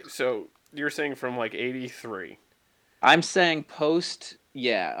 So you're saying from 83? I'm saying post.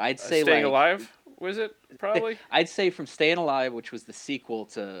 Yeah, I'd say Staying Alive. Was it probably? I'd say from Staying Alive, which was the sequel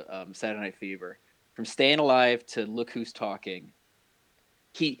to Saturday Night Fever. From Staying Alive to Look Who's Talking.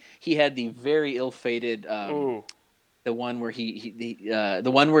 He had the very ill-fated. The one where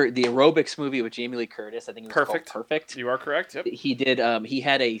the aerobics movie with Jamie Lee Curtis, I think it was called Perfect. You are correct. Yep. He did. He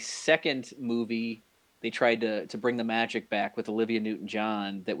had a second movie. They tried to bring the magic back with Olivia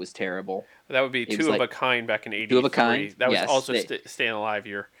Newton-John. That was terrible. That would be Two of a Kind back in '83. Two of a Kind. That was also Staying Alive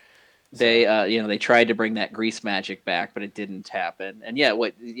year. So. They tried to bring that Grease magic back, but it didn't happen. And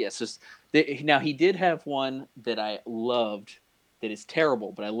now he did have one that I loved. That is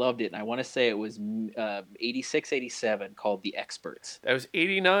terrible, but I loved it, and I want to say it was 86, 87, called The Experts. That was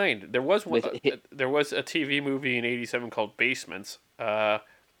 89. There was one. There was a TV movie in 87 called Basements. The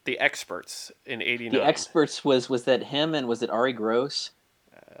Experts in 89. The Experts was that him, and was it Ari Gross?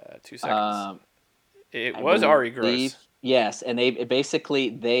 2 seconds. It was Ari Gross. Yes, and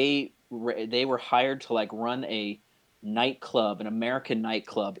they were hired to run a nightclub, an American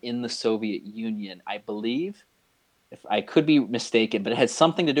nightclub in the Soviet Union, I believe. If I could be mistaken, but it had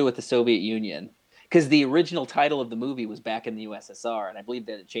something to do with the Soviet Union, because the original title of the movie was Back in the USSR, and I believe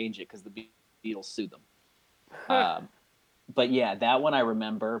that it changed it because the Beatles sued them. but yeah, that one I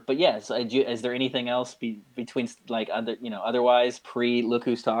remember. But yes, is there anything else between like other otherwise pre Look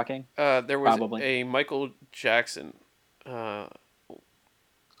Who's Talking? There was Probably. a Michael Jackson,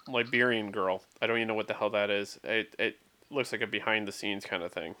 Liberian girl. I don't even know what the hell that is. It looks like a behind the scenes kind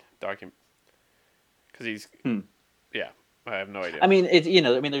of thing. Because he's yeah, I have no idea. I mean,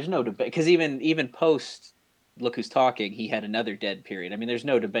 there's no debate because even post Look Who's Talking, he had another dead period. I mean, there's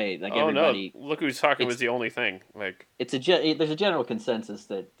no debate. Like everybody, no, Look Who's Talking was the only thing. Like there's a general consensus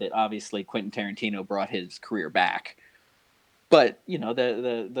that obviously Quentin Tarantino brought his career back, but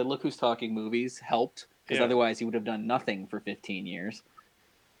the Look Who's Talking movies helped because otherwise he would have done nothing for 15 years.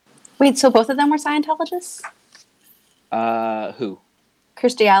 Wait, so both of them were Scientologists? Who?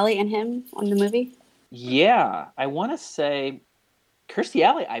 Kirstie Alley and him on the movie? Yeah, I want to say Kirstie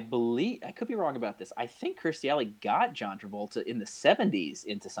Alley, I believe, I could be wrong about this. I think Kirstie Alley got John Travolta in the 70s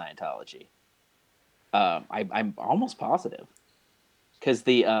into Scientology. I'm almost positive. Because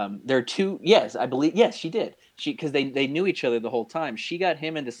there are two, yes, I believe, yes, she did. Because they knew each other the whole time. She got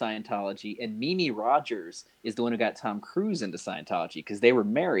him into Scientology, and Mimi Rogers is the one who got Tom Cruise into Scientology because they were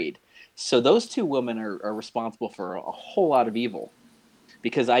married. So those two women are responsible for a whole lot of evil.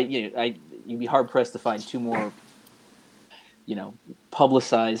 Because you'd be hard pressed to find two more,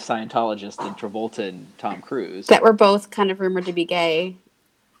 publicized Scientologists than Travolta and Tom Cruise that were both kind of rumored to be gay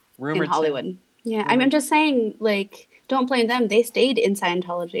in Hollywood. Yeah, I'm just saying, like, don't blame them. They stayed in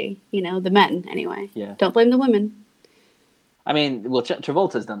Scientology. The men anyway. Yeah. Don't blame the women. I mean, well,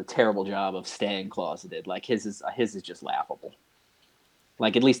 Travolta's done a terrible job of staying closeted. Like his is just laughable.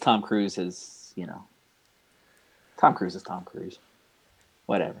 Like at least Tom Cruise is, Tom Cruise is Tom Cruise.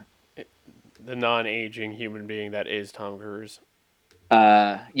 Whatever. The non-aging human being that is Tom Cruise.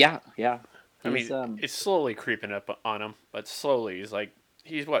 Yeah. I mean, it's slowly creeping up on him, but slowly.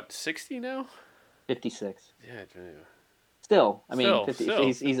 He's what, 60 now? 56. Yeah. Still, I mean, 50, still.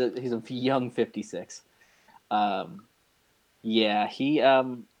 He's a young 56. Yeah, he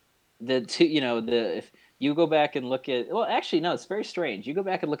if you go back and look at, well, actually no, it's very strange. You go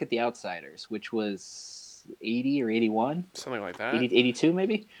back and look at The Outsiders, which was 80 or 81, something like that. 82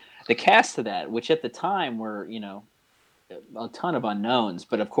 maybe. The cast of that, which at the time were a ton of unknowns,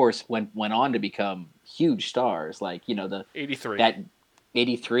 but of course went on to become huge stars. Like the 83. That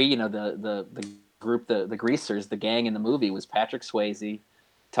 83. The group, the Greasers, the gang in the movie was Patrick Swayze,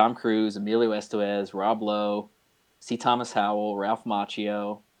 Tom Cruise, Emilio Estevez, Rob Lowe, C. Thomas Howell, Ralph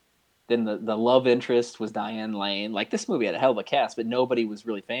Macchio. Then the love interest was Diane Lane. Like this movie had a hell of a cast, but nobody was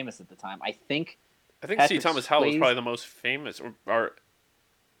really famous at the time. I think C. Thomas Howell was probably the most famous, or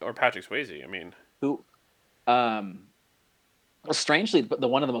Patrick Swayze. I mean, who? Well, strangely, the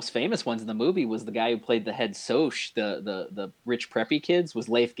one of the most famous ones in the movie was the guy who played the head Soch, the rich preppy kids, was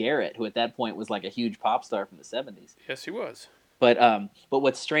Leif Garrett, who at that point was like a huge pop star from the 70s. Yes, he was. But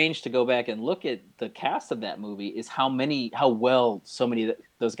what's strange to go back and look at the cast of that movie is how well so many of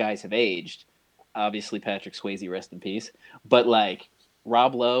those guys have aged. Obviously, Patrick Swayze, rest in peace. But like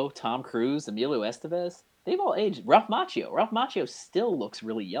Rob Lowe, Tom Cruise, Emilio Estevez, they've all aged. Ralph Macchio still looks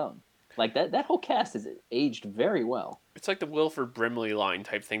really young. Like that whole cast has aged very well. It's like the Wilford Brimley line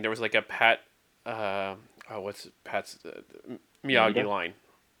type thing. There was like a Pat's Miyagi line.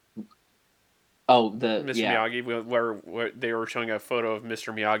 Oh, Mr. Miyagi, where they were showing a photo of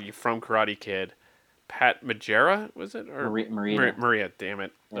Mr. Miyagi from Karate Kid. Pat Majera, was it? Or Maria, damn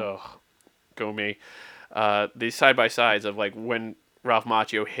it. Yeah. Ugh, go me. These side by sides of like when Ralph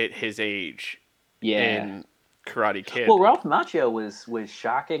Macchio hit his age. Yeah. In Karate Kid. Well, Ralph Macchio was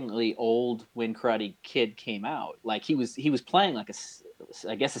shockingly old when Karate Kid came out. Like he was playing like a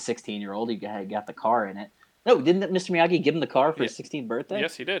 16-year-old. He got the car in it. No, didn't Mr. Miyagi give him the car for his 16th birthday?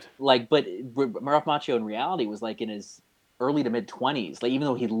 Yes, he did. Like, but Ralph Macchio in reality was like in his early to mid 20s. Like even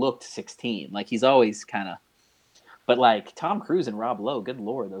though he looked 16, like he's always kind of. But like Tom Cruise and Rob Lowe, good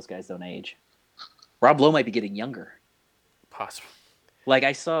lord, those guys don't age. Rob Lowe might be getting younger. Possible. Like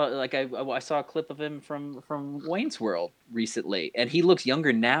I saw a clip of him from Wayne's World recently, and he looks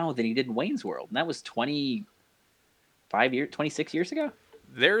younger now than he did in Wayne's World, and that was 26 years ago.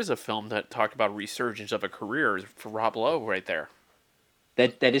 There's a film that talked about that of a career for Rob Lowe right there.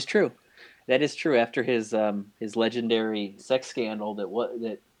 That is true. That is true. After his legendary sex scandal,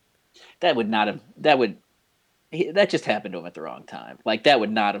 that just happened to him at the wrong time. Like that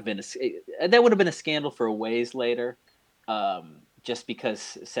would not have been that would have been a scandal for a ways later. Just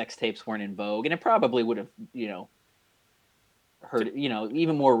because sex tapes weren't in vogue, and it probably would have, heard,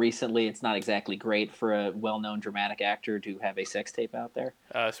 even more recently, it's not exactly great for a well-known dramatic actor to have a sex tape out there.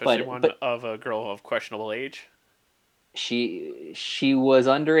 Especially one of a girl of questionable age. She was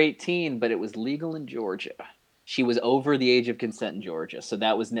under 18, but it was legal in Georgia. She was over the age of consent in Georgia, so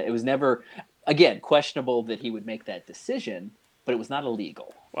that was it was never, again, questionable that he would make that decision, but it was not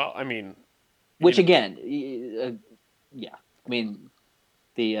illegal. Well, I mean, which again, yeah, I mean,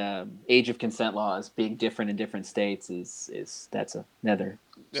 the age of consent laws being different in different states is that's another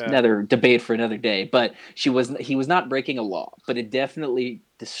debate for another day. But he was not breaking a law, but it definitely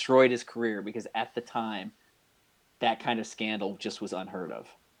destroyed his career because at the time, that kind of scandal just was unheard of.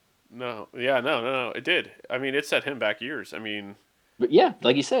 No, it did. I mean, it set him back years. I mean, but yeah,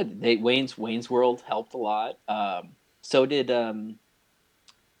 like you said, Wayne's World helped a lot. So did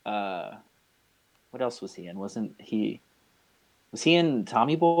what else was he in? Was he in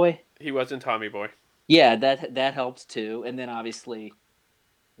Tommy Boy? He was in Tommy Boy. Yeah, that helps too. And then obviously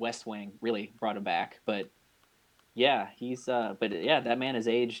West Wing really brought him back. But yeah, that man has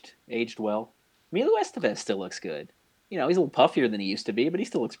aged well. Emilio Estevez still looks good. He's a little puffier than he used to be, but he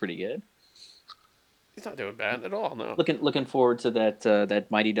still looks pretty good. He's not doing bad at all, no. Looking forward to that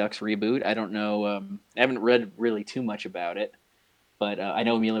Mighty Ducks reboot. I don't know. I haven't read really too much about it, but I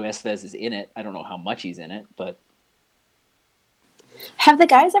know Emilio Estevez is in it. I don't know how much he's in it, but. Have the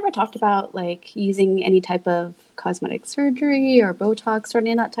guys ever talked about like using any type of cosmetic surgery or Botox or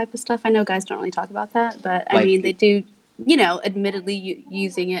any of that type of stuff? I know guys don't really talk about that, but I mean they do. Admittedly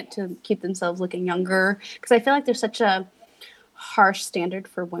using it to keep themselves looking younger. Because I feel like there's such a harsh standard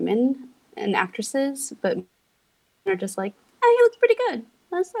for women and actresses, but they're just like, he looks pretty good.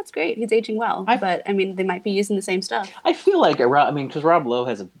 That's great. He's aging well. But, I mean, they might be using the same stuff. I feel like, because Rob Lowe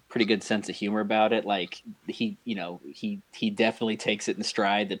has a pretty good sense of humor about it. Like, he definitely takes it in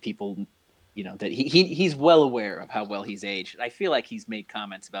stride that people, that he's well aware of how well he's aged. I feel like he's made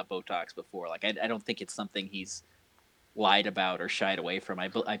comments about Botox before. Like, I don't think it's something he's lied about or shied away from. I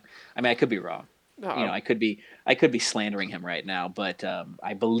mean, I could be wrong. No. I could be slandering him right now, but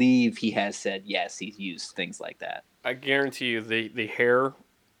I believe he has said yes, he's used things like that. I guarantee you, the hair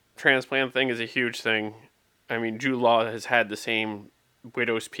transplant thing is a huge thing. I mean, Jude Law has had the same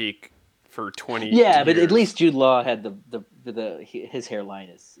widow's peak for 20 years. Yeah, but at least Jude Law had his hairline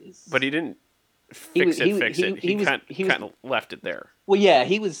is. But he didn't fix it. He kind of left it there. Well, yeah,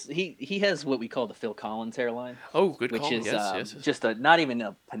 he has what we call the Phil Collins hairline. Oh, good call. Which is yes. Just not even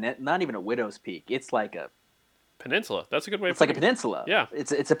a widow's peak. It's like a peninsula. That's a good way. It's like a peninsula. Yeah,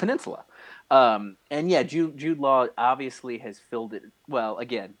 it's a peninsula. And yeah, Jude Law obviously has filled it. Well,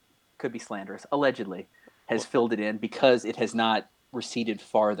 again, could be slanderous. Allegedly, has filled it in because it has not receded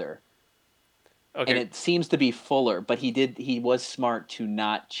farther. Okay. And it seems to be fuller, but he was smart to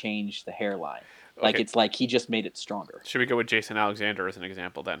not change the hairline. Okay. Like it's like he just made it stronger. Should we go with Jason Alexander as an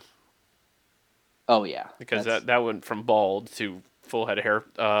example then? Oh yeah, because that went from bald to full head of hair.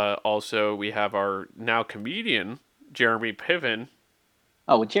 Also, we have our now comedian Jeremy Piven.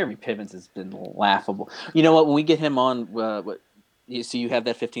 Oh, well, Jeremy Piven's has been laughable. You know what? When we get him on, so you have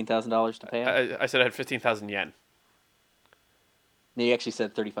that $15,000 to pay him? I said I had 15,000 yen. He actually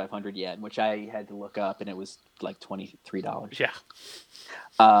said 3,500 yen, which I had to look up, and it was like $23. Yeah.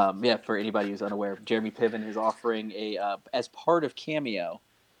 Yeah. For anybody who's unaware, Jeremy Piven is offering as part of Cameo.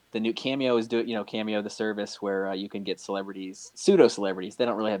 The new Cameo is doing, Cameo, the service where you can get celebrities, pseudo celebrities. They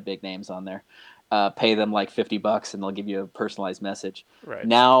don't really have big names on there. Pay them like $50 and they'll give you a personalized message. Right.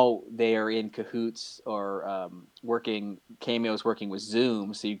 Now they are in cahoots or Cameo is working with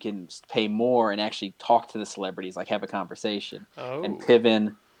Zoom, so you can pay more and actually talk to the celebrities, like have a conversation. Oh. And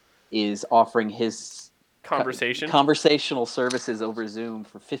Piven is offering his conversational services over Zoom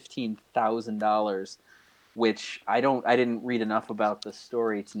for $15,000, which I didn't read enough about the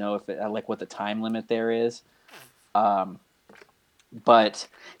story to know if what the time limit there is. But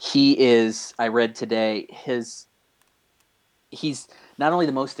he is, I read today, he's not only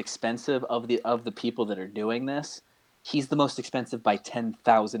the most expensive of the people that are doing this, he's the most expensive by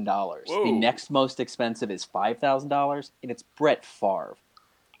 $10,000. The next most expensive is $5,000, and it's Brett Favre.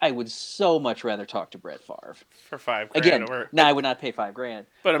 I would so much rather talk to Brett Favre. For $5,000. Again, I would not pay $5,000.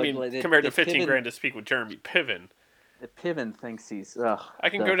 But I mean, compared to $15,000 to speak with Jeremy Piven. Piven thinks he's. I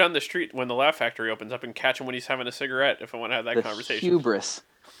can go down the street when the Laugh Factory opens up and catch him when he's having a cigarette if I want to have that conversation. Hubris.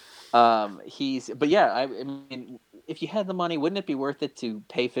 But yeah, I mean, if you had the money, wouldn't it be worth it to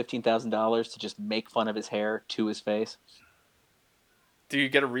pay $15,000 to just make fun of his hair to his face? Do you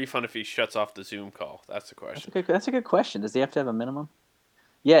get a refund if he shuts off the Zoom call? That's the question. That's a good question. Does he have to have a minimum?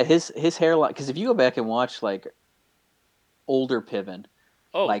 Yeah, his hairline. Because if you go back and watch like older Piven,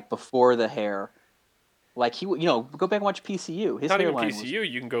 like before the hair. Like go back and watch PCU. His not even PCU.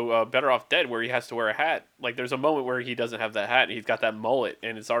 You can go Better Off Dead, where he has to wear a hat. Like there's a moment where he doesn't have that hat. And he's got that mullet,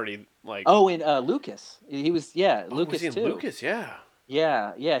 and it's already like. Oh, and Lucas. He was Lucas was he in too. Lucas, yeah.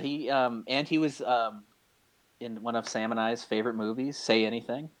 Yeah. He and he was in one of Sam and I's favorite movies, Say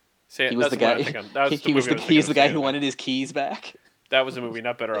Anything. He was the guy. He was the guy who wanted his keys back. That was a movie,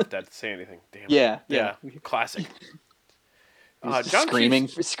 not Better Off Dead. Say Anything. Damn. Yeah. Classic.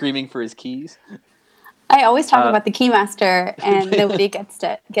 Screaming for his keys. I always talk about the Keymaster, and nobody gets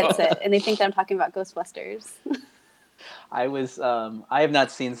it, and they think that I'm talking about Ghostbusters. I have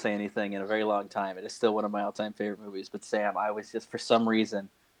not seen Say Anything in a very long time. It is still one of my all-time favorite movies. But Sam, I was just, for some reason,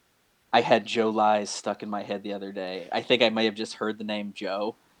 I had Joe Lies stuck in my head the other day. I think I may have just heard the name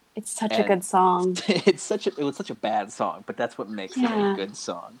Joe. It's such a good song. It was such a bad song, but that's what makes it a good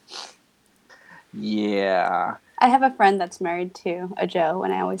song. Yeah. I have a friend that's married to a Joe,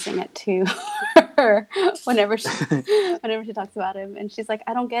 and I always sing it to her whenever she talks about him, and she's like,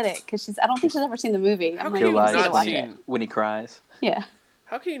 "I don't get it," because I don't think she's ever seen the movie. I'm like, Joe Lies when he cries. Yeah.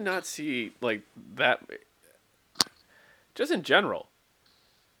 How can you not see like that? Just in general.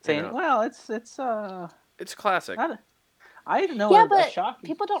 Well, it's classic. I don't know. Yeah, but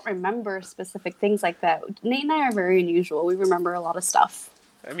people don't remember specific things like that. Nate and I are very unusual. We remember a lot of stuff.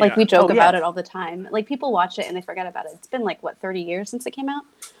 I mean, we joke about it all the time. Like, people watch it and they forget about it. It's been 30 years since it came out?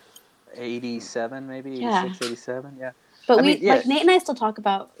 87, maybe 86, 87. Yeah. But Nate and I still talk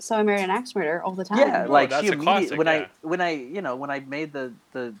about So I Married an Axe Murderer all the time. Yeah, that's a classic. When I made the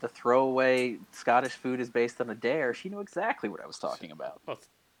throwaway Scottish food is based on a dare, she knew exactly what I was talking about. Well,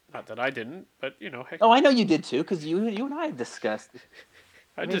 not that I didn't, but hey. Oh, I know you did too, because you and I have discussed.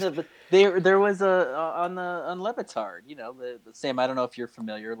 There was on Levitard, the Sam. I don't know if you're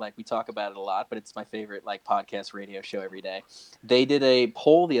familiar. Like, we talk about it a lot, but it's my favorite podcast radio show every day. They did a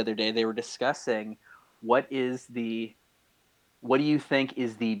poll the other day. They were discussing what do you think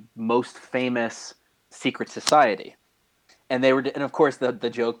is the most famous secret society, and of course the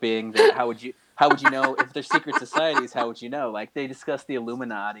joke being that how would you know if they're secret societies? How would you know? Like, they discussed the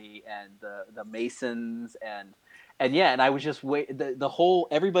Illuminati and the Masons and I was just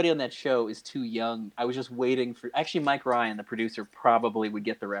everybody on that show is too young. I was just waiting for, actually, Mike Ryan, the producer, probably would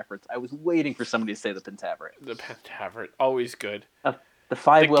get the reference. I was waiting for somebody to say the Pentaverate. The Pentaverate, always good. The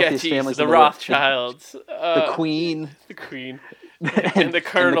five wealthiest families, the Rothschilds, the Queen, and the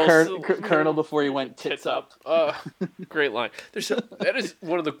Colonel. Colonel before he went tits up. Great line. That is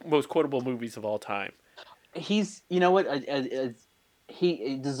one of the most quotable movies of all time. He's, you know what?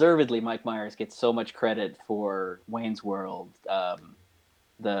 He deservedly, Mike Myers gets so much credit for Wayne's World,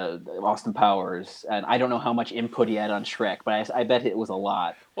 the Austin Powers, and I don't know how much input he had on Shrek, but I bet it was a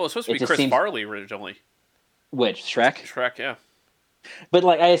lot. Well, it's supposed to be Chris Farley originally. Which, Shrek? Shrek, yeah. But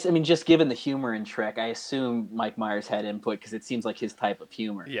just given the humor in Shrek, I assume Mike Myers had input because it seems like his type of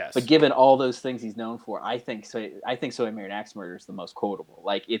humor. Yes. But given all those things he's known for, I think So I Married an Axe Murderer is the most quotable.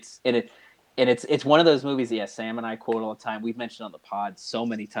 It's one of those movies that Sam and I quote all the time. We've mentioned on the pod so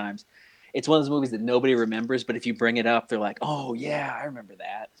many times. It's one of those movies that nobody remembers, but if you bring it up, they're like, "Oh yeah, I remember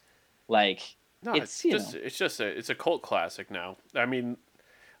that." It's a cult classic now. I mean,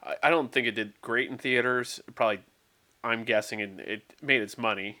 I don't think it did great in theaters. Probably, I'm guessing it made its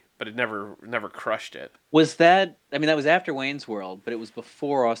money, but it never crushed it. Was that? I mean, that was after Wayne's World, but it was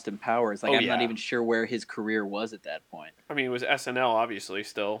before Austin Powers. I'm not even sure where his career was at that point. I mean, it was SNL, obviously,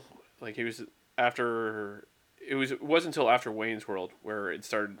 still. He was after. It wasn't until after Wayne's World where it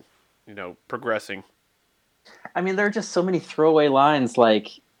started, progressing. I mean, there are just so many throwaway lines, like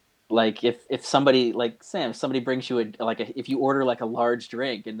if somebody, Sam, if somebody brings you if you order a large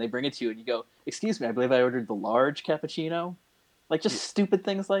drink and they bring it to you and you go, "Excuse me, I believe I ordered the large cappuccino," just stupid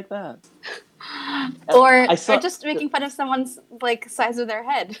things like that. Or just making fun of someone's size of their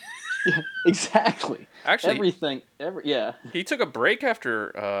head. Yeah, exactly. Actually, yeah. He took a break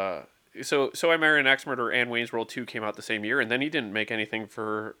after. So I Married an Axe Murderer and Wayne's World 2 came out the same year, and then he didn't make anything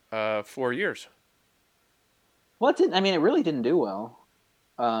for 4 years. Well, it didn't. I mean, it really didn't do well,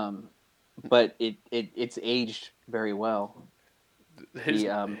 but it's aged very well.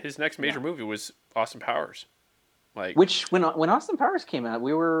 His next major movie was Austin Powers, which when Austin Powers came out,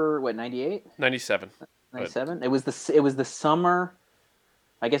 we were 98? 97. 97. It was the summer.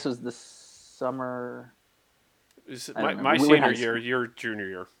 I guess it was the summer. My senior year, your junior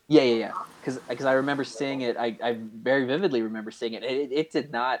year. Yeah. Because I remember seeing it. I very vividly remember seeing it. It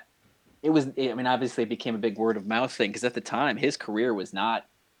did not. It was. I mean, obviously, it became a big word of mouth thing because at the time his career was not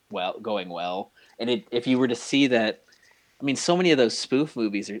going well. And if you were to see that, I mean, so many of those spoof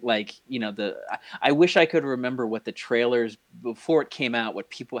movies are I wish I could remember what the trailers before it came out,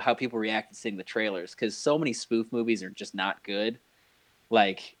 how people reacted seeing the trailers, because so many spoof movies are just not good.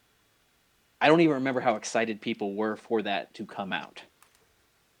 I don't even remember how excited people were for that to come out.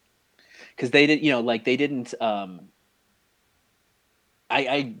 Because they did, they didn't.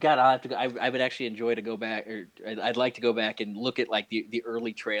 I'll have to go. I would actually enjoy to go back, or I'd like to go back and look at like the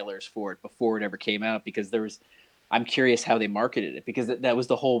early trailers for it before it ever came out, because I'm curious how they marketed it, because that was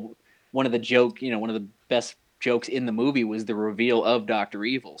the whole one of the best jokes in the movie was the reveal of Dr.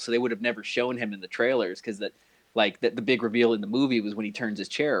 Evil. So they would have never shown him in the trailers, because the big reveal in the movie was when he turns his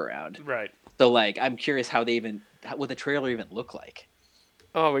chair around. Right. So like I'm curious what the trailer even looked like.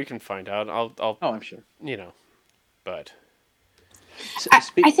 Oh, we can find out. I'll. Oh, I'm sure. But. I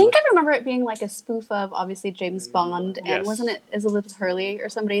think I remember it being like a spoof of obviously James Bond, and yes. Wasn't it Elizabeth Hurley or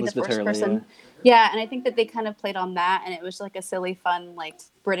somebody, Elizabeth the first Hurley, person? Yeah, and I think that they kind of played on that, and it was like a silly, fun, like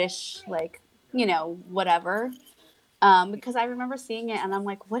British, like whatever. Because I remember seeing it, and I'm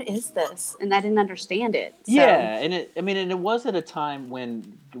like, "What is this?" And I didn't understand it. So. Yeah, and it was at a time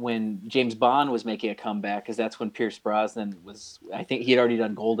when James Bond was making a comeback, because that's when Pierce Brosnan was. I think he had already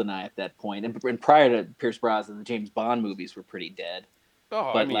done GoldenEye at that point, and prior to Pierce Brosnan, the James Bond movies were pretty dead.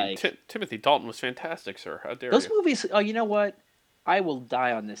 Oh, but I mean, Timothy Dalton was fantastic, sir. How dare those you? movies? Oh, you know what? I will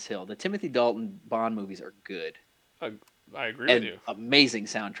die on this hill. The Timothy Dalton Bond movies are good. I agree with you. Amazing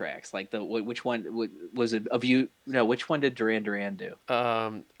soundtracks. Like which one was it? Of you? No, which one did Duran Duran do?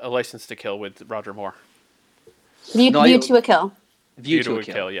 A License to Kill with Roger Moore. View to a Kill. View to a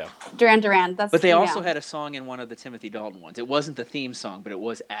Kill. Yeah. Duran. But they also had a song in one of the Timothy Dalton ones. It wasn't the theme song, but it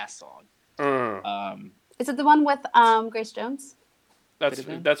was a song. Is it the one with Grace Jones? That's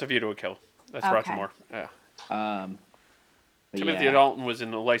A View to a Kill. That's okay. Roger Moore. Yeah. Timothy yeah. Dalton was in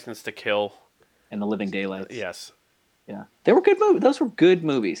The License to Kill. And The Living Daylights. Yes. Yeah. They were good movies. Those were good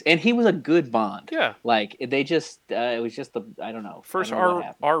movies. And he was a good Bond. Yeah. Like, they just, it was just I don't know. First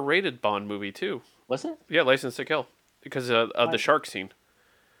R-rated Bond movie, too. Was it? Yeah, License to Kill. Because of the shark scene.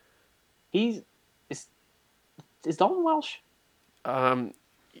 Is Dalton Welsh? I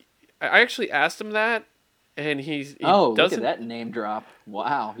actually asked him that, and he look doesn't. at that name drop.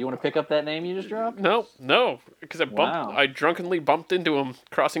 Wow. You want to pick up that name you just dropped? No, because I drunkenly bumped into him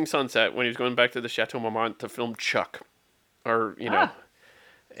crossing Sunset when he was going back to the Chateau Marmont to film Chuck, and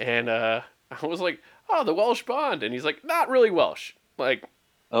I was like, oh, the Welsh Bond, and he's like, not really Welsh, like.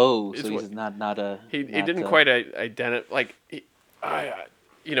 Oh, so he's not a. He didn't quite identify, like, his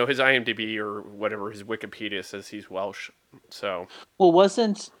IMDb or whatever, his Wikipedia says he's Welsh, so. Well,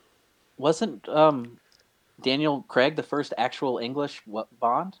 wasn't Daniel Craig the first actual English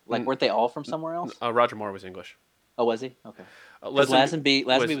Bond? Like, weren't they all from somewhere else? Roger Moore was English. Oh, was he? Okay. Lazenby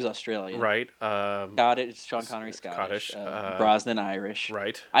was Australian. Right. Sean Connery Scottish. Brosnan Irish.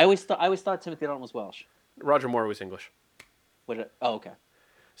 Right. I always thought Timothy Dalton was Welsh. Roger Moore was English. Okay.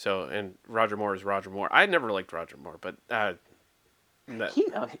 So, and Roger Moore is Roger Moore. I never liked Roger Moore, but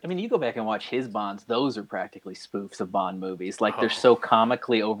you go back and watch his Bonds; those are practically spoofs of Bond movies. Like they're so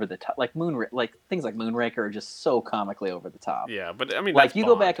comically over the top. Like things like Moonraker are just so comically over the top. Yeah, but I mean, like you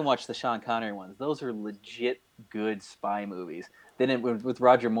go back and watch the Sean Connery ones; those are legit good spy movies. Then with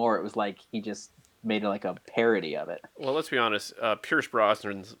Roger Moore, it was like he just made like a parody of it. Well, let's be honest. Pierce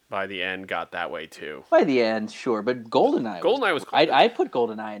Brosnan's by the end got that way too. By the end, sure, but GoldenEye was. I put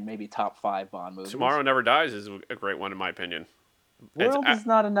GoldenEye in maybe top 5 Bond movies. Tomorrow Never Dies is a great one in my opinion. World is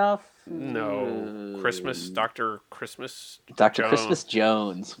not enough. No. Christmas, Dr. Christmas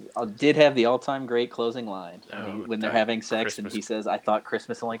Jones did have the all-time great closing line when they're having sex and he says, "I thought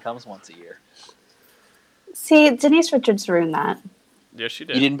Christmas only comes once a year." See, Denise Richards ruined that. Yes, she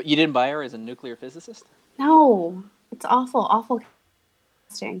did. You didn't buy her as a nuclear physicist? No. It's awful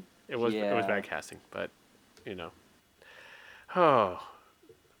casting. It was bad casting, but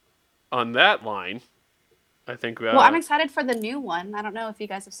on that line, I think. Well, I'm excited for the new one. I don't know if you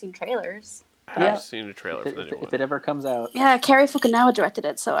guys have seen trailers. I've seen a trailer for the new one. If it ever comes out. Yeah, Cary Fukunaga directed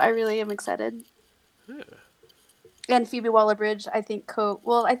it, so I really am excited. Yeah. And Phoebe Waller-Bridge, I think I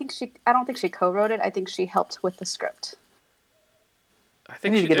don't think she co-wrote it. I think she helped with the script. I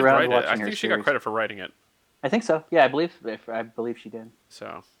think she did write it. I think she got credit for writing it. I think so. Yeah, I believe she did.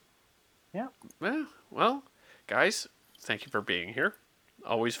 So. Yeah. Well, guys, thank you for being here.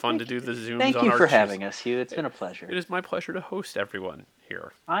 Always fun to do the Zooms. Thank you for having us, Hugh. It's been a pleasure. It is my pleasure to host everyone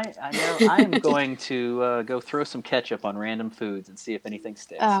here. I know. I am going to go throw some ketchup on random foods and see if anything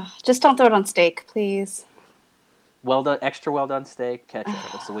sticks. Just don't throw it on steak, please. Extra well done steak, ketchup.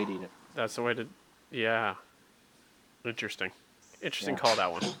 That's the way to eat it. That's the way to. Yeah. Interesting call,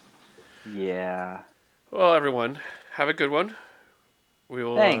 that one. Yeah. Well, everyone, have a good one. We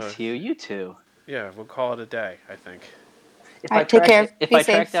will. Thanks, Hugh. You too. Yeah, we'll call it a day, I think. Take care. If I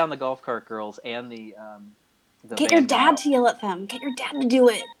track down the golf cart girls and the get your dad to yell at them. Get your dad to do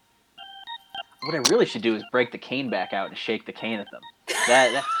it. What I really should do is break the cane back out and shake the cane at them.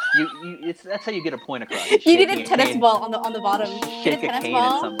 That's how you get a point across. You need a tennis ball on the bottom. Shake a cane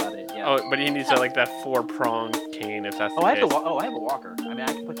at somebody. Yeah. Oh, but he needs like that 4-prong cane if that's the case. I have a walker. I mean,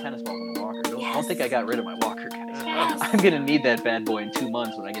 I can put tennis balls on the walker. Don't think I got rid of my walker, guys. Yes. I'm gonna need that bad boy in 2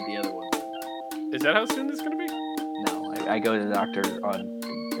 months when I get the other one. Is that how soon this is gonna be? No, I go to the doctor on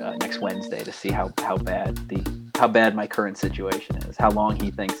next Wednesday to see how bad my current situation is. How long he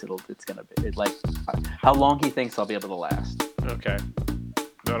thinks it's gonna be. How long he thinks I'll be able to last. Okay.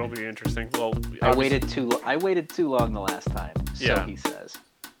 That'll be interesting. Well, I waited too long the last time. So he says.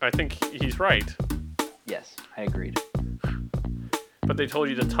 I think he's right. Yes, I agreed. But they told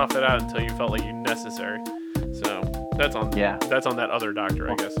you to tough it out until you felt like you necessary. So that's on that other doctor,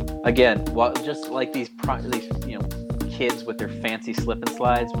 I guess. Again, just like these kids with their fancy slip and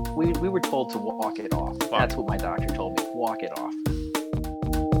slides, we were told to walk it off. That's what my doctor told me. Walk it off.